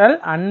கூட்டல்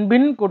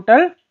அன்பின்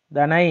கூட்டல்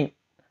தனை.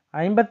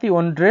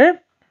 51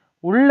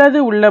 உள்ளது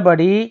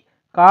உள்ளபடி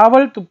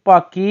காவல்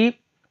துப்பாக்கி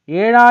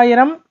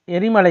 7000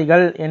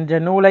 எரிமலைகள் என்ற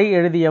நூலை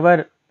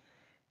எழுதியவர்.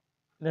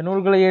 இந்த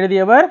நூல்களை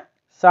எழுதியவர்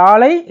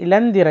சாலை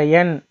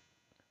இளந்திரையன்.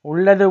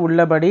 உள்ளது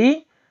உள்ளபடி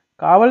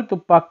காவல்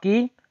துப்பாக்கி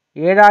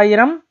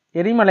 7000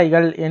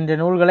 எரிமலைகள் என்ற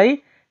நூல்களை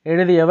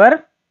எழுதியவர்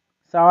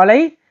சாலை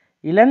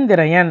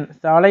இளந்திரையன்.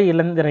 சாலை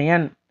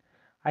இளந்திரையன்.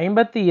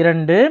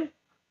 52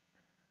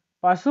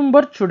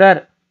 பசும்பொற்சுடர்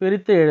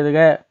பிரித்து எழுதுக.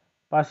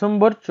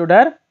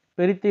 பசும்பொற்சுடர்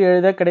பிரித்து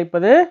எழுத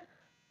கிடைப்பது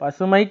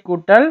பசுமை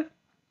கூட்டல்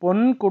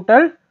பொன்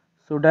கூட்டல்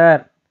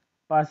சுடர்.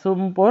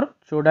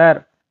 பசும்பொற்சுடர்,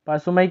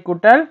 பசுமை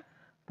கூட்டல்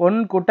பொன்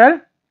கூட்டல்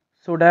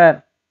சுடர்.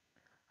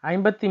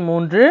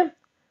 53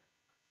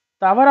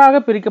 தவறாக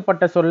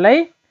பிரிக்கப்பட்ட சொல்லை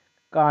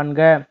காண்க.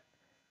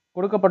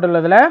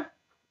 கொடுக்கப்பட்டுள்ளதுல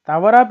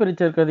தவறாக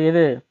பிரிச்சிருக்கிறது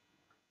எது?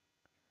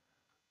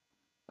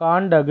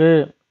 காண்டகு.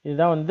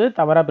 இதுதான் வந்து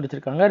தவறாக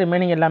பிரிச்சிருக்காங்க.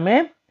 ரிமைனிங் எல்லாமே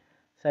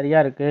சரியா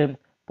இருக்கு.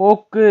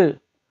 போக்கு,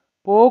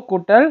 போ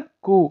கூட்டல்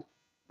கு,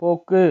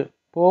 போக்கு,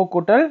 போ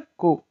கூட்டல்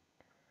கு.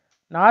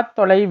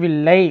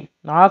 தொலைவில்லை,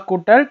 நா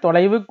கூட்டல்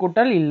தொலைவு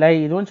கூட்டல் இல்லை.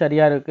 இதுவும்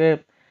சரியா இருக்கு.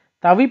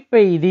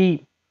 தவிப்பெய்தி,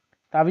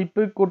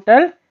 தவிப்பு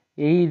கூட்டல்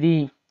எய்தி.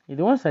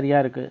 இதுவும் சரியா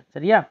இருக்கு.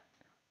 சரியா?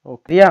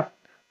 ஓகேயா?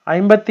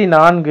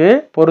 54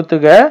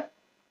 பொறுத்துக.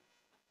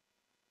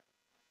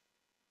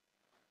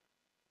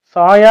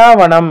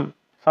 சாயாவனம்,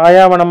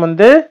 சாயாவனம்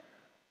வந்து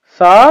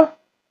சா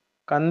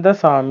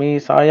கந்தசாமி.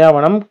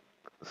 சாயாவனம்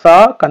சா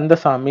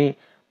கந்தசாமி.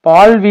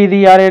 பால்வீதி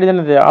யார்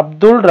எழுதினது?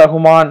 அப்துல்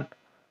ரஹ்மான்.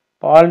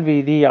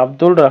 பால்வீதி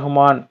அப்துல்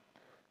ரஹ்மான்.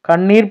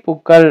 கண்ணீர்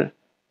பூக்கள்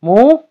மு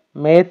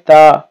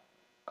மேத்தா.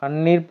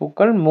 கண்ணீர்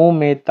பூக்கள் மு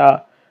மேத்தா.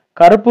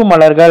 கருப்பு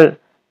மலர்கள்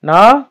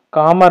நா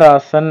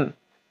காமராசன்.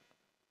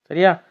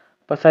 சரியா?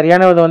 இப்போ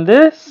சரியானது வந்து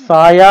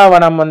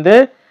சாயாவனம் வந்து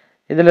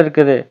இதில்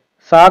இருக்குது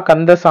சா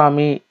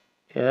கந்தசாமி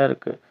இதாக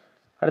இருக்கு.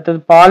 அடுத்தது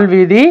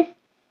பால்வீதி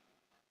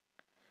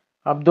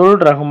அப்துல்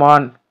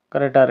ரஹ்மான்.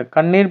 கரெக்டாக இருக்கு.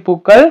 கண்ணீர்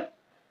பூக்கள்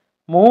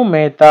மு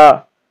மேத்தா.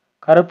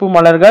 கருப்பு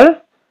மலர்கள்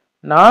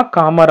நா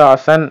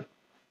காமராசன்.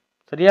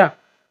 சரியா?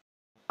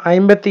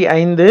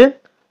 55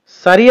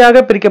 சரியாக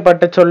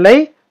பிரிக்கப்பட்ட சொல்லை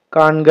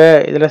காண்க.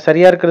 இதில்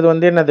சரியா இருக்கிறது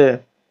வந்து என்னது?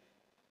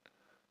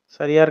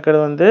 சரியா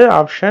இருக்கிறது வந்து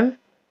ஆப்ஷன்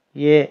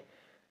ஏ.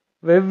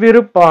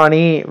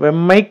 வெவ்விருப்பாணி,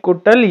 வெம்மை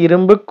கூட்டல்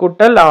இரும்பு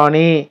கூட்டல்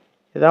ஆணி.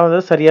 இதான்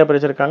வந்து சரியாக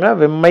பிரிச்சிருக்காங்க.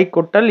 வெம்மை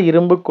குட்டல்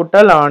இரும்பு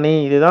குட்டல் ஆணி,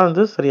 இதுதான்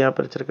வந்து சரியாக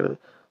பிரிச்சிருக்கிறது.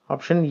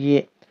 Option A.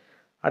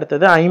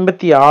 அடுத்தது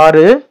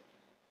 56.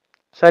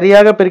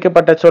 சரியாக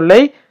பிரிக்கப்பட்ட சொல்லை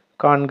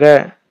காண்க.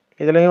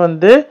 இதுலையும்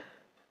வந்து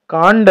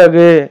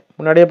காண்டகு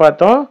முன்னாடியே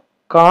பார்த்தோம்.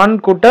 கான்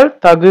குட்டல்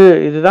தகு,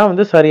 இதுதான்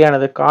வந்து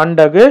சரியானது.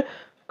 காண்டகு,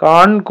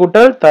 கான்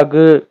குட்டல்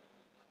தகு.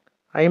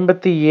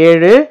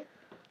 57.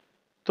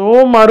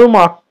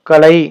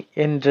 தோமருமாக்கலை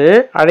என்று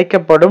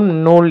அழைக்கப்படும்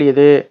நூல்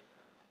எது?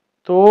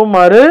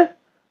 தோமரு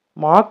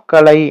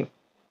மாக்கலை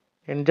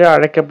என்று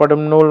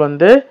அழைக்கப்படும் நூல்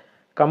வந்து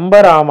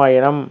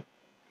கம்பராமாயணம்.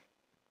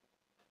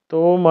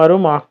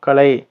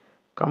 தோமருமாக்கலை,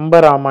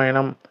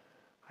 கம்பராமாயணம்.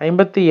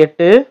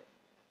 58.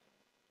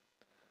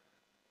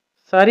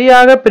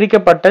 சரியாக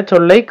பிரிக்கப்பட்ட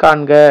சொல்லை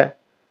காண்க.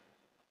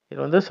 இது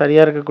வந்து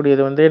சரியா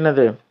இருக்கக்கூடியது வந்து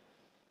என்னது?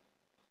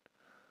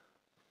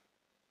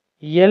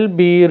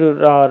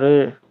 இயல்பீராறு.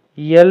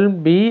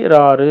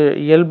 இயல்பீராறு,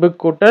 இயல்பு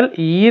கூட்டல்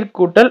ஈர்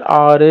கூட்டல்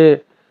ஆறு,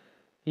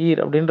 ஈர்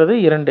அப்படின்றது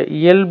 2.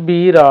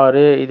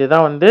 இயல்பீராறு,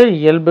 இதுதான் வந்து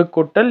இயல்பு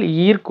கூட்டல்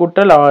ஈர்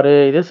கூட்டல் ஆறு,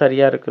 இது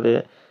சரியா இருக்குது.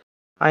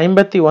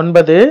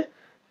 59.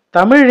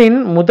 தமிழின்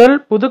முதல்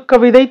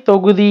புதுக்கவிதை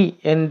தொகுதி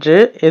என்று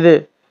எது?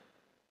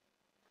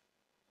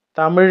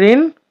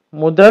 தமிழின்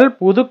முதல்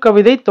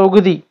புதுக்கவிதை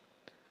தொகுதி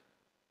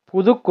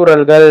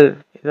புதுக்குறள்கள்,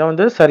 இதுதான்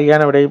வந்து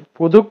சரியான விடை.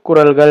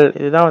 புதுக்குறள்கள்,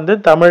 இதுதான் வந்து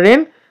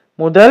தமிழின்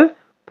முதல்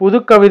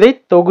புதுக்கவிதை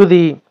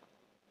தொகுதி.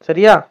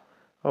 சரியா?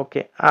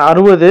 ஓகே.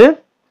 60.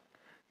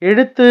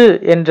 எழுத்து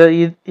என்ற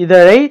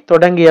இதழை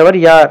தொடங்கியவர்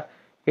யார்?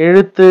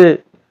 எழுத்து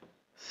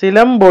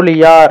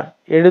சிலம்பொலியார்.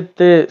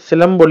 எழுத்து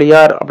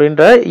சிலம்பொலியார்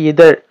அப்படின்ற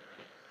இதழ்.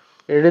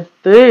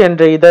 எழுத்து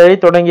என்ற இதழை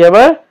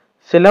தொடங்கியவர்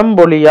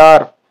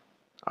சிலம்பொலியார்.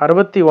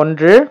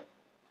 61.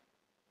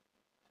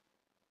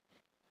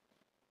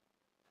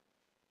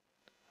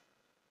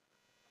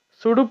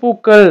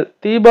 சுடுபூக்கள்,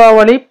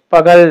 தீபாவளி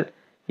பகல்,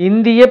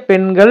 இந்திய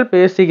பெண்கள்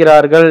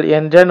பேசுகிறார்கள்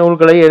என்ற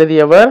நூல்களை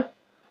எழுதியவர்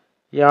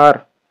யார்?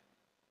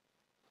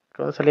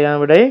 சரியான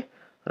விடை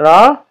ரா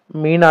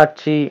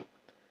மீனாட்சி.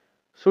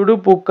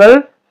 சுடுபூக்கள்,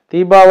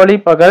 தீபாவளி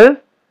பகல்,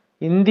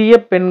 இந்திய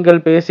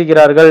பெண்கள்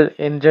பேசுகிறார்கள்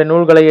என்ற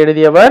நூல்களை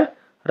எழுதியவர்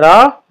ரா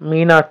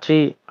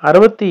மீனாட்சி.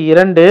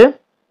 62.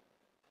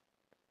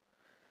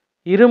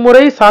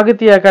 இருமுறை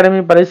சாகித்ய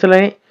அகாடமி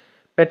பரிசினை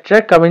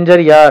பெற்ற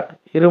கவிஞர் யார்?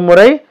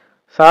 இருமுறை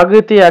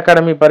சாகித்ய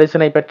அகாடமி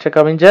பரிசினை பெற்ற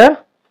கவிஞர்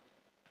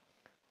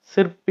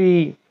சிற்பி.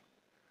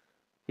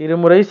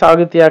 இருமுறை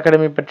சாகித்ய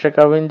அகாடமி பெற்ற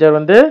கவிஞர்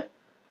வந்து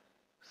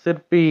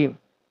சிற்பி.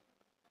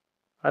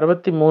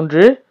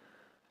 63.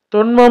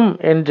 தொன்மம்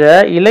என்ற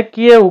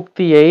இலக்கிய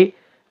உக்தியை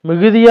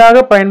மிகுதியாக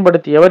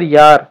பயன்படுத்தியவர்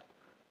யார்?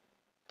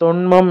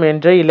 தொன்மம்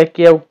என்ற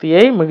இலக்கிய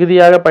உக்தியை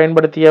மிகுதியாக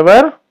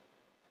பயன்படுத்தியவர்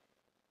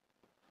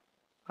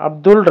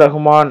அப்துல்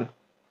ரஹ்மான்.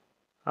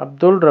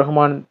 அப்துல்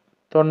ரஹ்மான்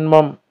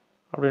தொன்மம்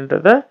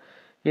அப்படின்றத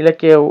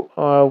இலக்கிய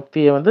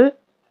உக்தியை வந்து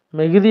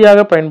மிகுதியாக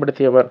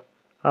பயன்படுத்தியவர்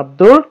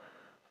அப்துல்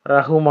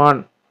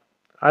ரஹ்மான்.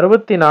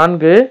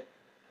 64.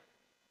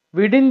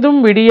 விடிந்தும்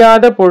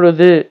விடியாத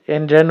பொழுது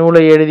என்ற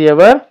நூலை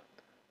எழுதியவர்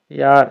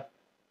யார்?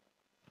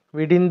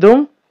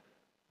 விடிந்தும்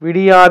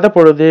விடியாத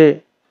பொழுது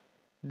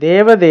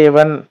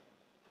தேவதேவன்.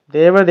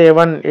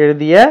 தேவதேவன்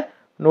எழுதிய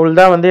நூல்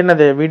தான் வந்து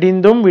என்னது?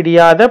 விடிந்தும்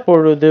விடியாத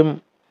பொழுதும்.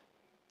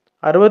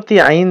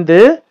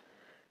 65.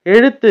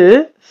 எழுத்து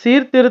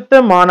சீர்திருத்த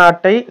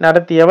மாநாட்டை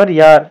நடத்தியவர்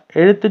யார்?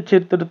 எழுத்து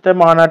சீர்திருத்த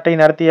மாநாட்டை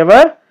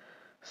நடத்தியவர்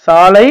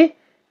சாலை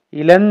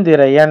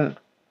இளந்திரையன்.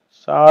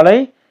 சாலை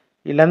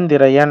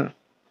இளந்திரையன்.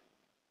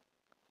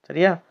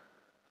 சரியா?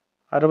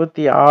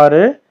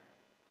 66.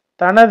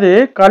 தனது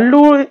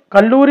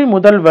கல்லூரி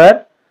முதல்வர்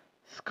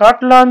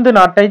ஸ்காட்லாந்து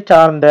நாட்டை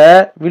சார்ந்த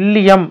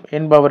வில்லியம்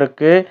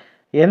என்பவருக்கு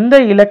எந்த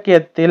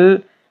இலக்கியத்தில்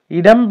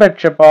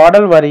இடம்பெற்ற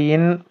பாடல்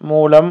வரியின்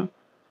மூலம்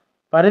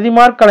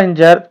பரிதிமாற்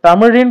கலைஞர்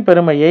தமிழின்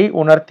பெருமையை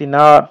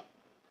உணர்த்தினார்?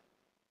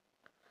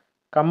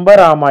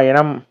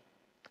 கம்பராமாயணம்.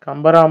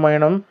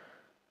 கம்பராமாயணம்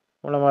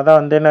மூலமாக தான்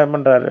வந்து என்ன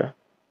பண்றாரு?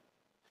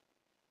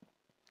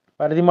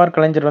 பரிதிமாற்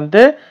கலைஞர்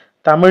வந்து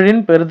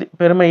தமிழின்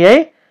பெருமையை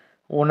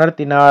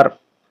உணர்த்தினார்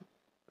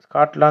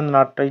ஸ்காட்லாந்து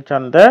நாட்டை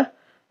சார்ந்த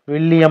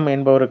வில்லியம்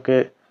என்பவருக்கு.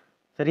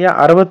 சரியா?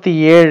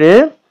 67.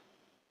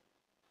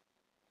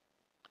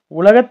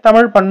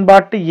 உலகத்தமிழ்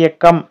பண்பாட்டு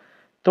இயக்கம்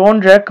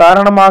தோன்ற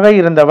காரணமாக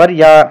இருந்தவர்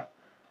யார்?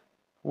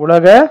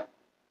 உலக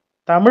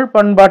தமிழ்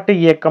பண்பாட்டு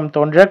இயக்கம்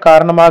தோன்ற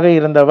காரணமாக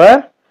இருந்தவர்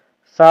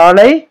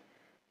சாலை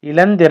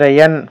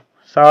இளந்திரையன்.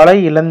 சாலை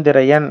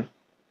இளந்திரையன்.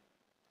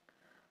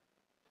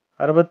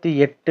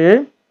 68.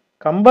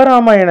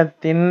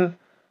 கம்பராமாயணத்தின்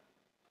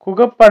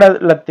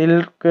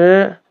குகப்படலத்திற்கு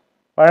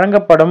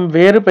வழங்கப்படும்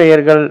வேறு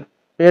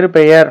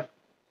பெயர்.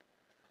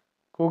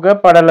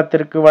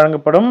 குகப்படலத்திற்கு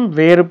வழங்கப்படும்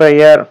வேறு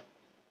பெயர்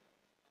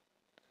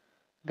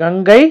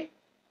கங்கை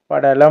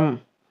படலம்.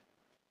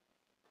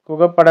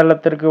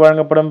 குகப்படலத்திற்கு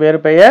வழங்கப்படும் வேறு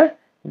பெயர்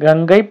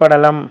கங்கை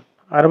படலம்.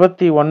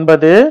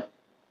 69.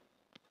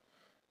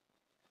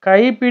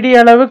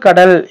 கைப்பிடியளவு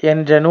கடல்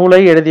என்ற நூலை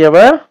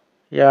எழுதியவர்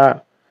யார்?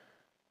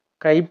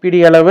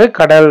 கைப்பிடியளவு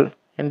கடல்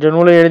என்ற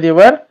நூலை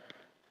எழுதியவர்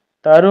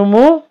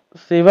தருமு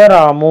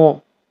சிவராமு.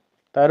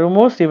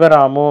 தருமு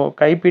சிவராமு.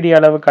 கைப்பிடி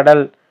அளவு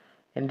கடல்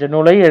என்ற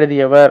நூலை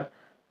எழுதியவர்.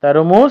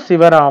 தருமு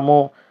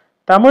சிவராமு.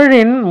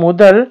 தமிழின்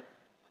முதல்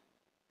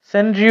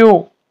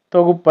சென்றியூ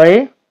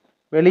தொகுப்பை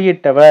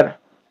வெளியிட்டவர்.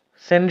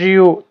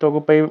 சென்றியூ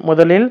தொகுப்பை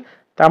முதலில்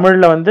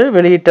தமிழில்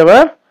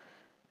வெளியிட்டவர்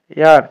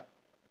யார்?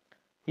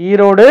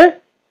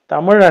 ஈரோடு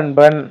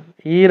தமிழன்பன்.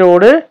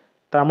 ஈரோடு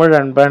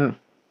தமிழன்பன்.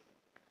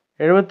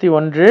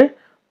 71.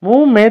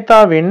 மு.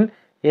 மேத்தாவின்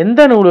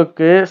எந்த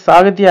நூலுக்கு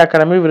சாகித்ய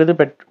அகாடமி விருது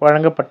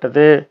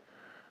வழங்கப்பட்டது?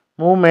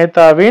 மு.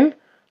 மேத்தாவின்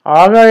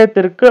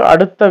ஆகாயத்திற்கு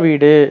அடுத்த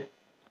வீடு.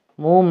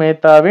 மு.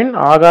 மேத்தாவின்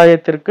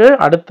ஆகாயத்திற்கு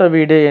அடுத்த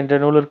வீடு என்ற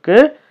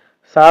நூலிற்கு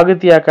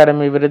சாகித்ய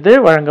அகாடமி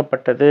விருது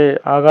வழங்கப்பட்டது.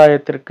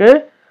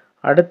 ஆகாயத்திற்கு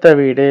அடுத்த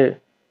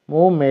வீடு,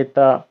 மு.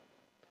 மேத்தா.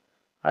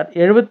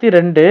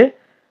 72.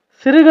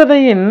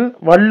 சிறுகதையின்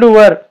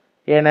வள்ளுவர்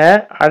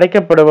என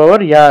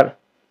அழைக்கப்படுபவர் யார்?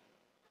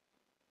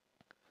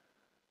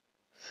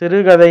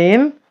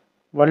 சிறுகதையின்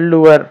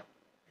வள்ளுவர்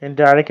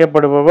என்று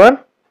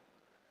அழைக்கப்படுபவர்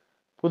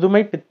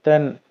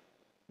புதுமைப்பித்தன்.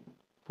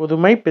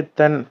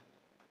 புதுமைப்பித்தன்.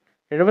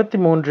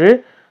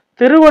 73.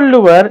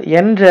 திருவள்ளுவர்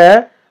என்ற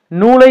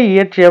நூலை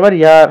இயற்றியவர்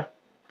யார்?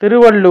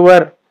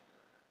 திருவள்ளுவர்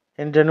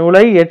என்ற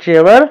நூலை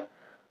இயற்றியவர்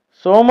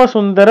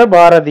சோமசுந்தர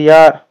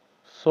பாரதியார்.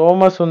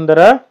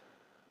 சோமசுந்தர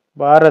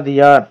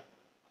பாரதியார்.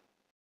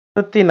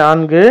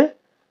 74.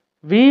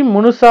 வி.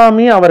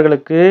 முனுசாமி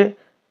அவர்களுக்கு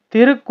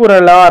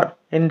திருக்குறளார்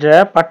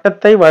என்ற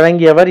பட்டத்தை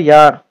வழங்கியவர்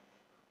யார்?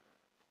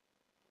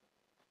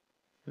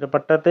 இந்த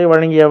பட்டத்தை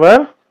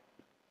வழங்கியவர்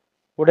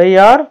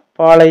உடையார்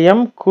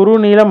பாளையம்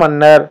குறுநில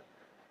மன்னர்.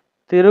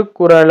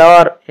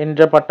 திருக்குறளார்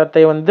என்ற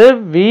பட்டத்தை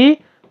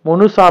வி.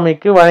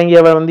 முனுசாமிக்கு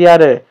வழங்கியவர்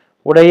யாரு?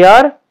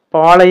 உடையார்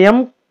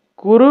பாளையம்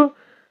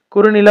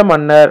குறுநில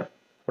மன்னர்.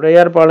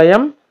 உடையார்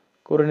பாளையம்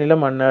குறுநில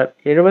மன்னர்.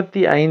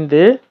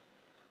 75.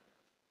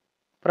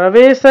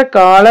 பிரவேச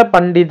கால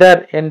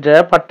பண்டிதர்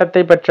என்ற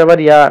பட்டத்தை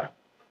பெற்றவர் யார்?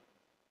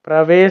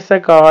 பிரவேச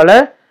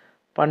கால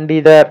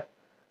பண்டிதர்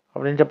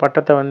அப்படின்ற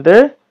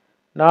பட்டத்தை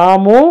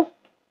நாமு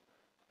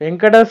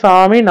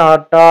வெங்கடசாமி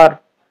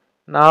நாட்டார்.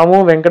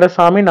 நாமு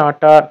வெங்கடசாமி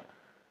நாட்டார்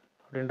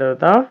அப்படின்றது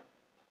தான்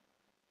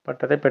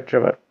பட்டத்தை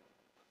பெற்றவர்.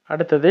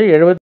 அடுத்தது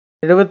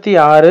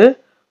 76.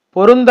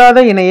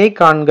 பொருந்தாத இணையை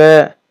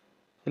காண்க.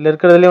 இதில்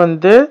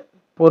இருக்கிறதுலே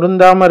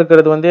பொருந்தாம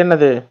இருக்கிறது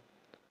என்னது?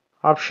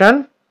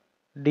 ஆப்ஷன்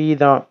டி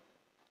தான்.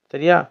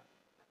 சரியா?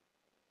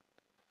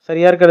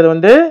 சரியா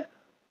இருக்கிறது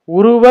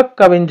உருவக்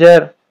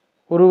கவிஞர்.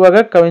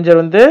 உருவக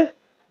கவிஞர்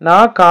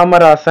நா.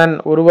 காமராசன்.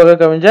 உருவக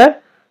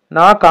கவிஞர்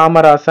நா.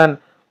 காமராசன்.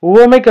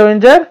 உவமை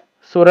கவிஞர்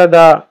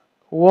சுரதா.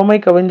 உவமை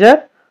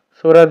கவிஞர்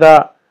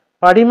சுரதா.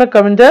 படிம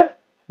கவிஞர்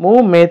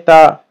மு.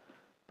 மேத்தா.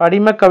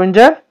 படிம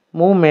கவிஞர்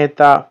மு.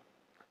 மேத்தா.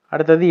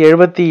 அடுத்தது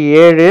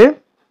 77.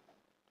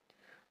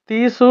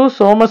 தீசு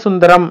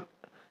சோமசுந்தரம்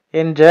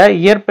என்ற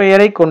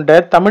இயற்பெயரை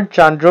கொண்ட தமிழ்ச்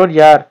சான்றோர்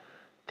யார்?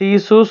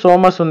 தீசு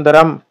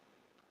சோமசுந்தரம்.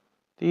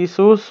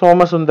 தீசு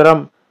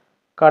சோமசுந்தரம்.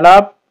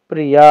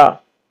 கலாப்ரியா.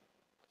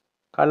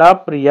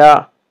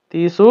 கலாப்ரியா.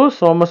 தீசு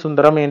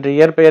சோமசுந்தரம் என்ற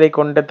இயற்பெயரை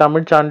கொண்ட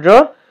தமிழ்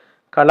சான்றோர்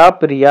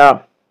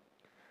கலாப்ரியா.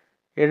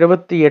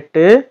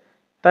 78.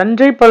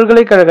 தஞ்சை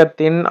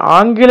பல்கலைக்கழகத்தின்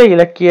ஆங்கில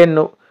இலக்கிய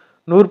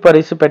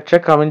நூற்பரிசு பெற்ற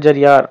கவிஞர்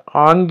யார்?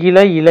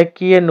 ஆங்கில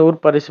இலக்கிய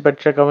நூற்பரிசு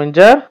பெற்ற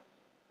கவிஞர்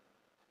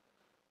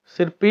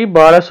சிற்பி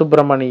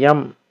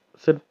பாலசுப்ரமணியம்.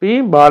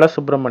 சிற்பி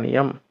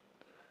பாலசுப்ரமணியம்.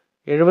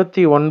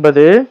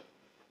 79.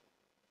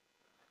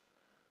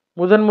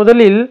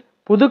 முதலில்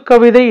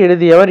புதுக்கவிதை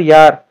எழுதியவர்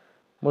யார்?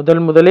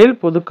 முதலில்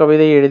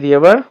புதுக்கவிதை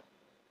எழுதியவர்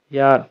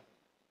யார்?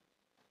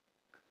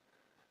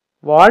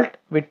 Walt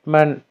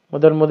Whitman.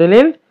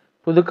 முதலில்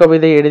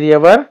புதுக்கவிதை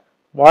எழுதியவர்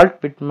வால்ட்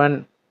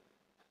விட்மன்.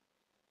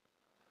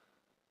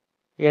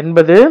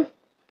 80.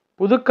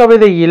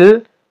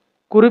 புதுக்கவிதையில்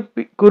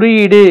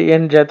குறியீடு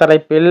என்ற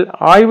தலைப்பில்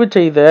ஆய்வு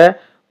செய்த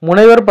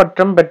முனைவர்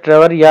பட்டம்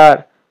பெற்றவர்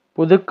யார்?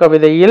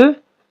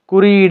 புதுக்கவிதையில்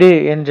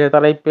குறியீடு என்ற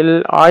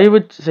தலைப்பில்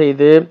ஆய்வு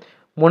செய்து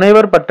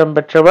முனைவர் பட்டம்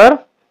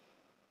பெற்றவர்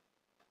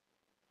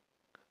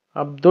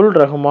அப்துல்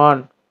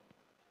ரஹ்மான்.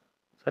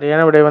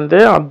 சரியான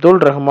விடை அப்துல்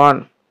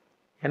ரஹ்மான்.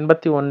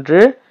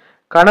 81.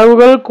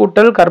 கனவுகள்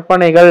கூட்டல்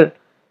கற்பனைகள்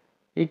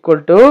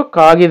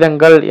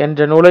காகிதங்கள்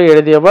என்ற நூலை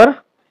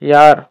எழுதியவர்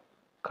யார்?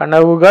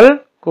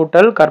 கனவுகள்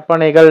கூட்டல்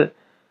கற்பனைகள்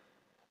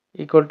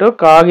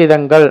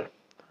காகிதங்கள்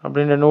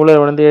அப்படின்ற நூலை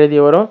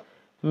எழுதியவரும்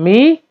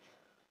மீ.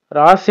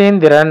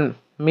 ராசேந்திரன்.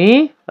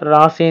 மீ.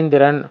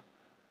 ராசேந்திரன்.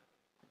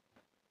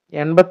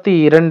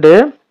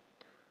 82.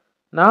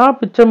 நா.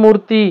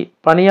 பிச்சமூர்த்தி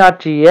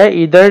பணியாற்றிய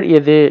இதழ்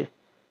எது?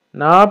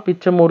 நா.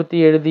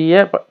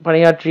 பிச்சமூர்த்தி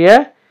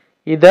பணியாற்றிய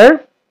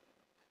இதழ்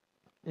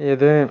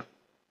எது?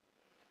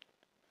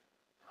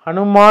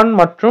 ஹனுமான்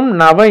மற்றும்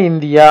நவ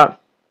இந்தியா.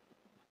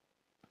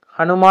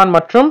 ஹனுமான்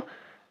மற்றும்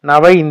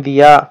நவ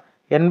இந்தியா.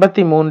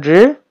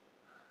 83.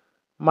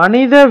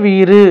 மனித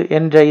வீறு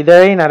என்ற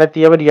இதழை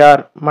நடத்தியவர்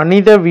யார்?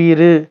 மனித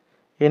வீறு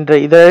என்ற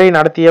இதழை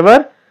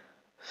நடத்தியவர்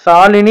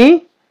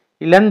சாலினி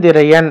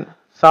இளந்திரையன்.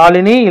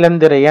 சாலினி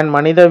இளந்திரையன்.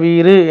 மனித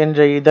வீறு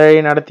என்ற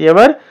இதழை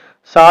நடத்தியவர்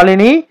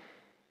சாலினி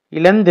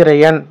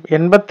இளந்திரையன்.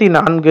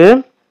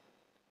 84.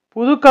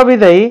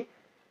 புதுக்கவிதை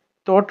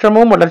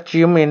தோற்றமும்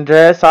வளர்ச்சியும் என்ற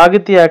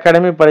சாகித்ய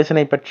அகாடமி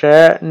பரிசினை பெற்ற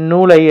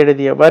நூலை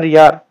எழுதியவர்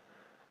யார்?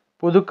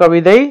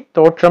 புதுக்கவிதை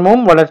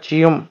தோற்றமும்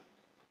வளர்ச்சியும்.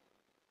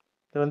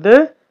 இது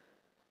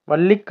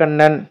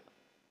வள்ளிக்கண்ணன்.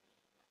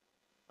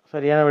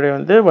 சரியான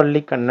விடை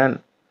வள்ளிக்கண்ணன்.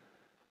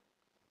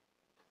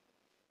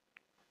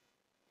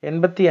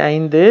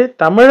 85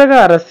 தமிழக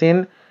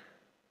அரசின்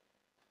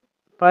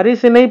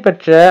பரிசினை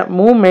பெற்ற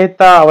மு.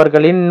 மேத்தா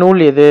அவர்களின்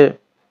நூல் எது?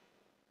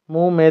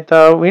 மு.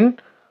 மேத்தாவின்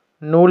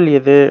நூல்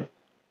எது?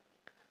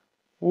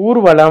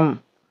 ஊர்வலம்.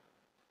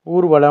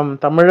 ஊர்வலம்.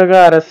 தமிழக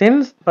அரசின்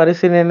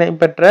பரிசினை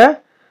பெற்ற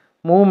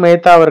மு.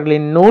 மேத்தா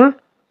அவர்களின் நூல்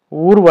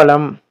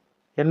ஊர்வலம்.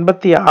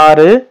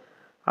 86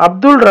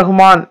 அப்துல்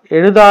ரஹ்மான்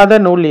எழுதாத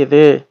நூல்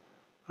எது?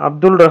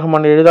 அப்துல்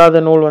ரஹ்மான் எழுதாத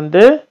நூல்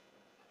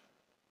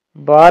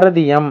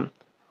பாரதியம்.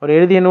 அவர்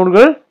எழுதிய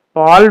நூல்கள்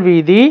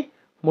பால்வீதி,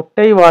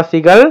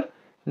 முட்டைவாசிகள்,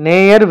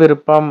 நேயர்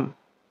விருப்பம்.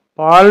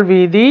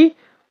 பால்வீதி,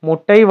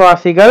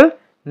 முட்டைவாசிகள்,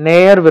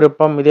 நேயர்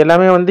விருப்பம். இது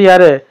எல்லாமே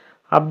யாரு?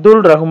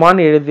 அப்துல் ரஹ்மான்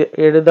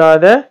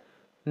எழுதாத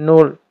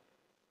நூல்.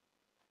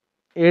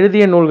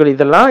 எழுதிய நூல்கள்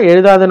இதெல்லாம்.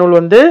 எழுதாத நூல்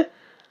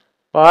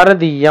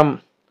பாரதியம்.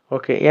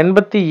 ஓகே.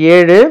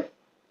 87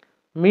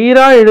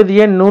 மீரா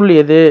எழுதிய நூல்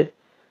எது?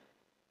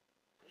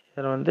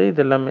 இதில்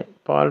இது எல்லாமே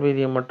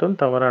பால்வீதியம் மட்டும்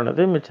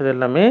தவறானது. மிச்சது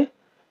எல்லாமே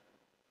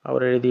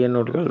அவர் எழுதிய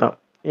நூல்கள் தான்.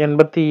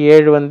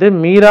 87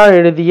 மீரா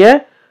எழுதிய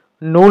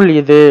நூல்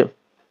இது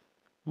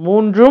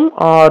 3ம்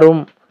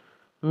 6ம்.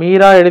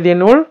 மீரா எழுதிய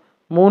நூல்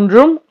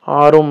 3ம்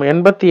 6ம்.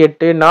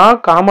 88 நா.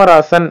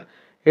 காமராசன்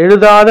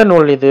எழுதாத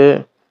நூல் இது.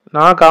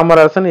 நா.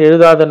 காமராசன்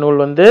எழுதாத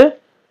நூல்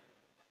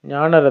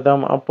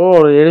ஞானரதம். அப்போ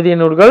எழுதிய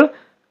நூல்கள்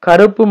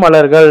கருப்பு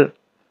மலர்கள்,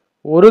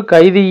 ஒரு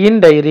கைதியின்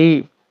டைரி,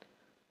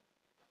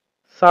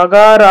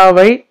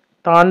 சகாராவை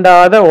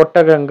தாண்டாத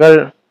ஒட்டகங்கள்.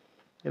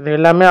 இது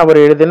எல்லாமே அவர்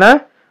எழுதின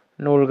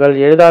நூல்கள்.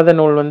 எழுதாத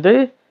நூல்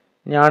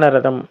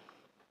ஞானரதம்.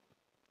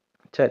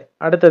 சரி,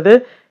 அடுத்தது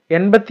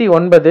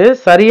 89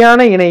 சரியான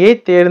இணையை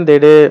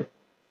தேர்ந்தெடு.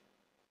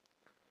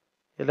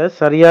 இதுல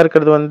சரியா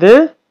இருக்கிறது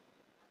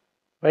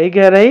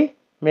வைகரை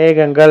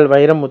மேகங்கள்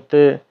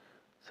வைரமுத்து.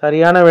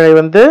 சரியான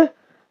விடை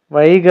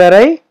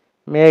வைகரை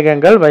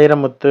மேகங்கள்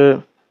வைரமுத்து.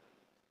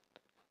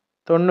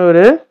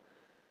 90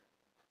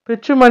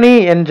 பிச்சுமணி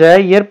என்ற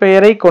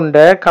இயற்பெயரை கொண்ட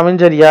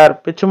கவிஞர் யார்?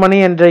 பிச்சுமணி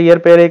என்ற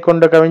இயற்பெயரை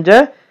கொண்ட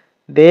கவிஞர்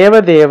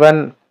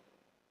தேவதேவன்.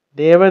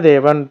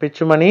 தேவதேவன்.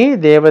 பிச்சுமணி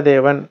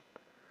தேவதேவன்.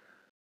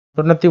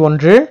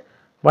 91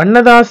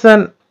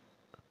 வண்ணதாசன்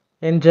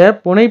என்ற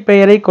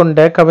புனைப்பெயரை கொண்ட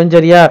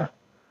கவிஞர் யார்?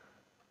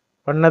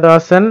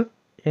 வண்ணதாசன்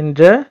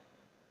என்ற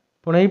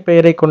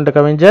புனைப்பெயரை கொண்ட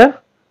கவிஞர்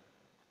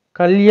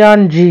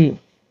கல்யாண்ஜி.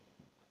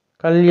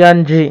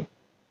 கல்யாண்ஜி.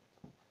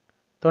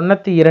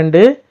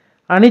 92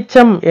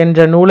 அனிச்சம் என்ற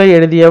நூலை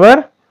எழுதியவர்?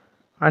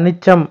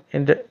 அனிச்சம்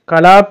என்ற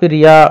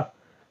கலாபிரியா.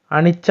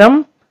 அனிச்சம்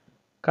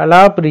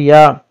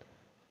கலாபிரியா.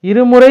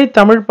 இருமுறை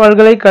தமிழ்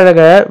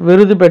பல்கலைக்கழக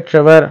விருது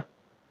பெற்றவர்?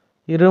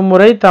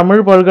 இருமுறை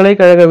தமிழ்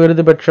பல்கலைக்கழக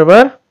விருது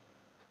பெற்றவர்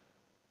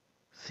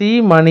சி.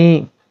 மணி.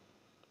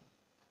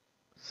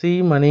 சி.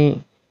 மணி.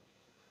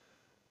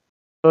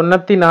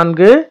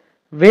 94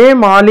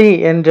 வேமாலி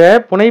என்ற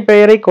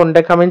புனைப்பெயரை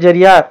கொண்ட கவிஞர்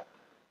யார்?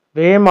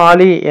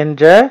 வேமாலி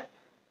என்ற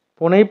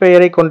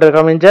புனைப்பெயரை கொண்ட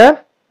கவிஞர்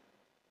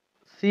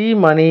சி.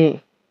 மணி.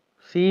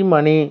 சி.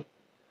 மணி.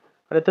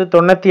 அடுத்து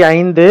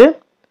 95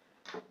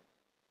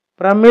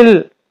 பிரமிழ்,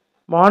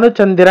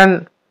 பானுச்சந்திரன்,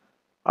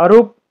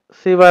 அரூப்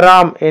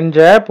சிவராம் என்ற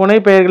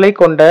புனைப்பெயர்களை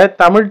கொண்ட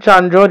தமிழ்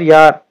சான்றோர்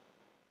யார்?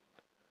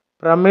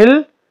 பிரமிழ்,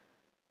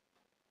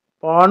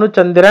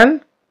 பானுச்சந்திரன்,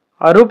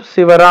 அரூப்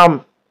சிவராம்.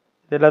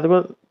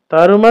 எல்லாத்துக்கும்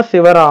தரும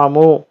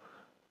சிவராமு.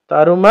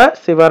 தரும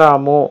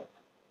சிவராமு.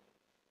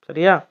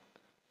 சரியா?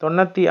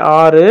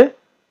 96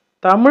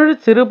 தமிழ்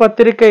சிறு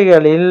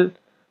பத்திரிகைகளில்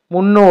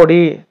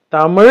முன்னோடி.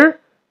 தமிழ்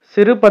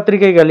சிறு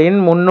பத்திரிகைகளின்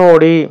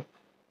முன்னோடி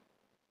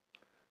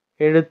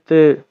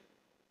எழுத்து.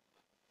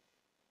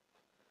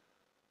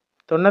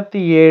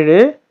 97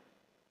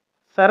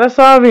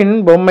 சரசாவின்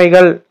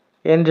பொம்மைகள்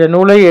என்ற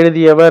நூலை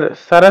எழுதியவர்?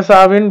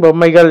 சரசாவின்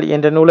பொம்மைகள்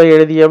என்ற நூலை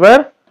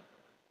எழுதியவர்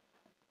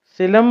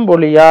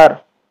சிலம்பொலியார்.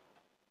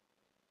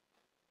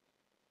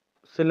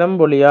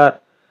 சிலம்பொலியார்.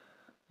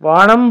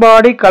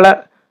 வானம்பாடி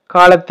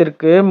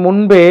காலத்திற்கு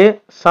முன்பே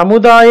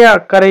சமுதாய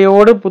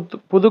அக்கறையோடு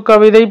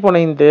புதுக்கவிதை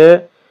புனைந்து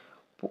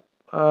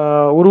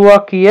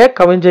உருவாக்கிய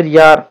கவிஞர்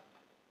யார்?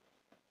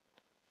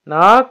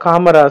 நா.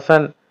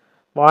 காமராசன்.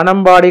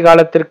 வானம்பாடி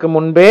காலத்திற்கு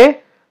முன்பே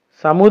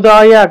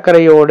சமுதாய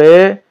அக்கறையோடு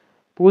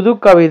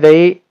புதுக்கவிதை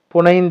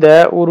புனைந்த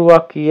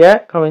உருவாக்கிய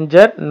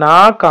கவிஞர் நா.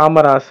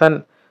 காமராசன்.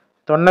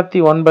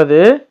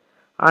 99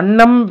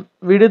 அன்னம்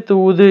விடு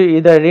தூது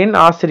இதழின்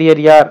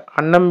ஆசிரியர் யார்?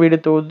 அன்னம் விடு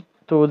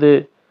தூது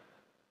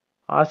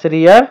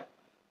ஆசிரியர்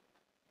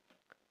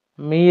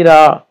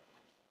மீரா.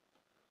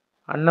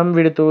 அன்னம்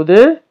விடு தூது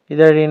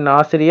இதழின்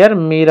ஆசிரியர்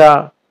மீரா.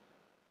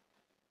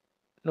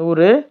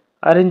 100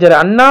 அறிஞர்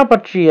அண்ணா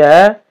பற்றிய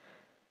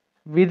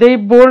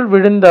விதைபோல்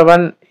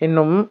விழுந்தவன்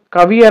என்னும்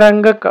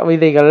கவியரங்க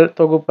கவிதைகள்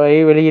தொகுப்பை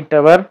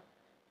வெளியிட்டவர்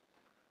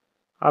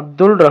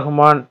அப்துல்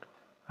ரஹ்மான்.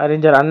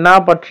 அறிஞர் அண்ணா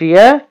பற்றிய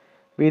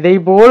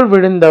விதைபோல்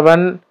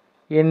விழுந்தவன்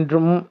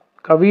என்றும்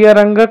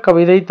கவியரங்க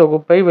கவிதை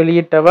தொகுப்பை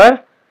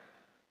வெளியிட்டவர்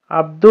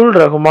அப்துல்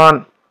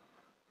ரஹ்மான்.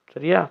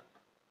 சரியா?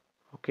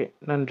 ஓகே,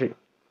 நன்றி.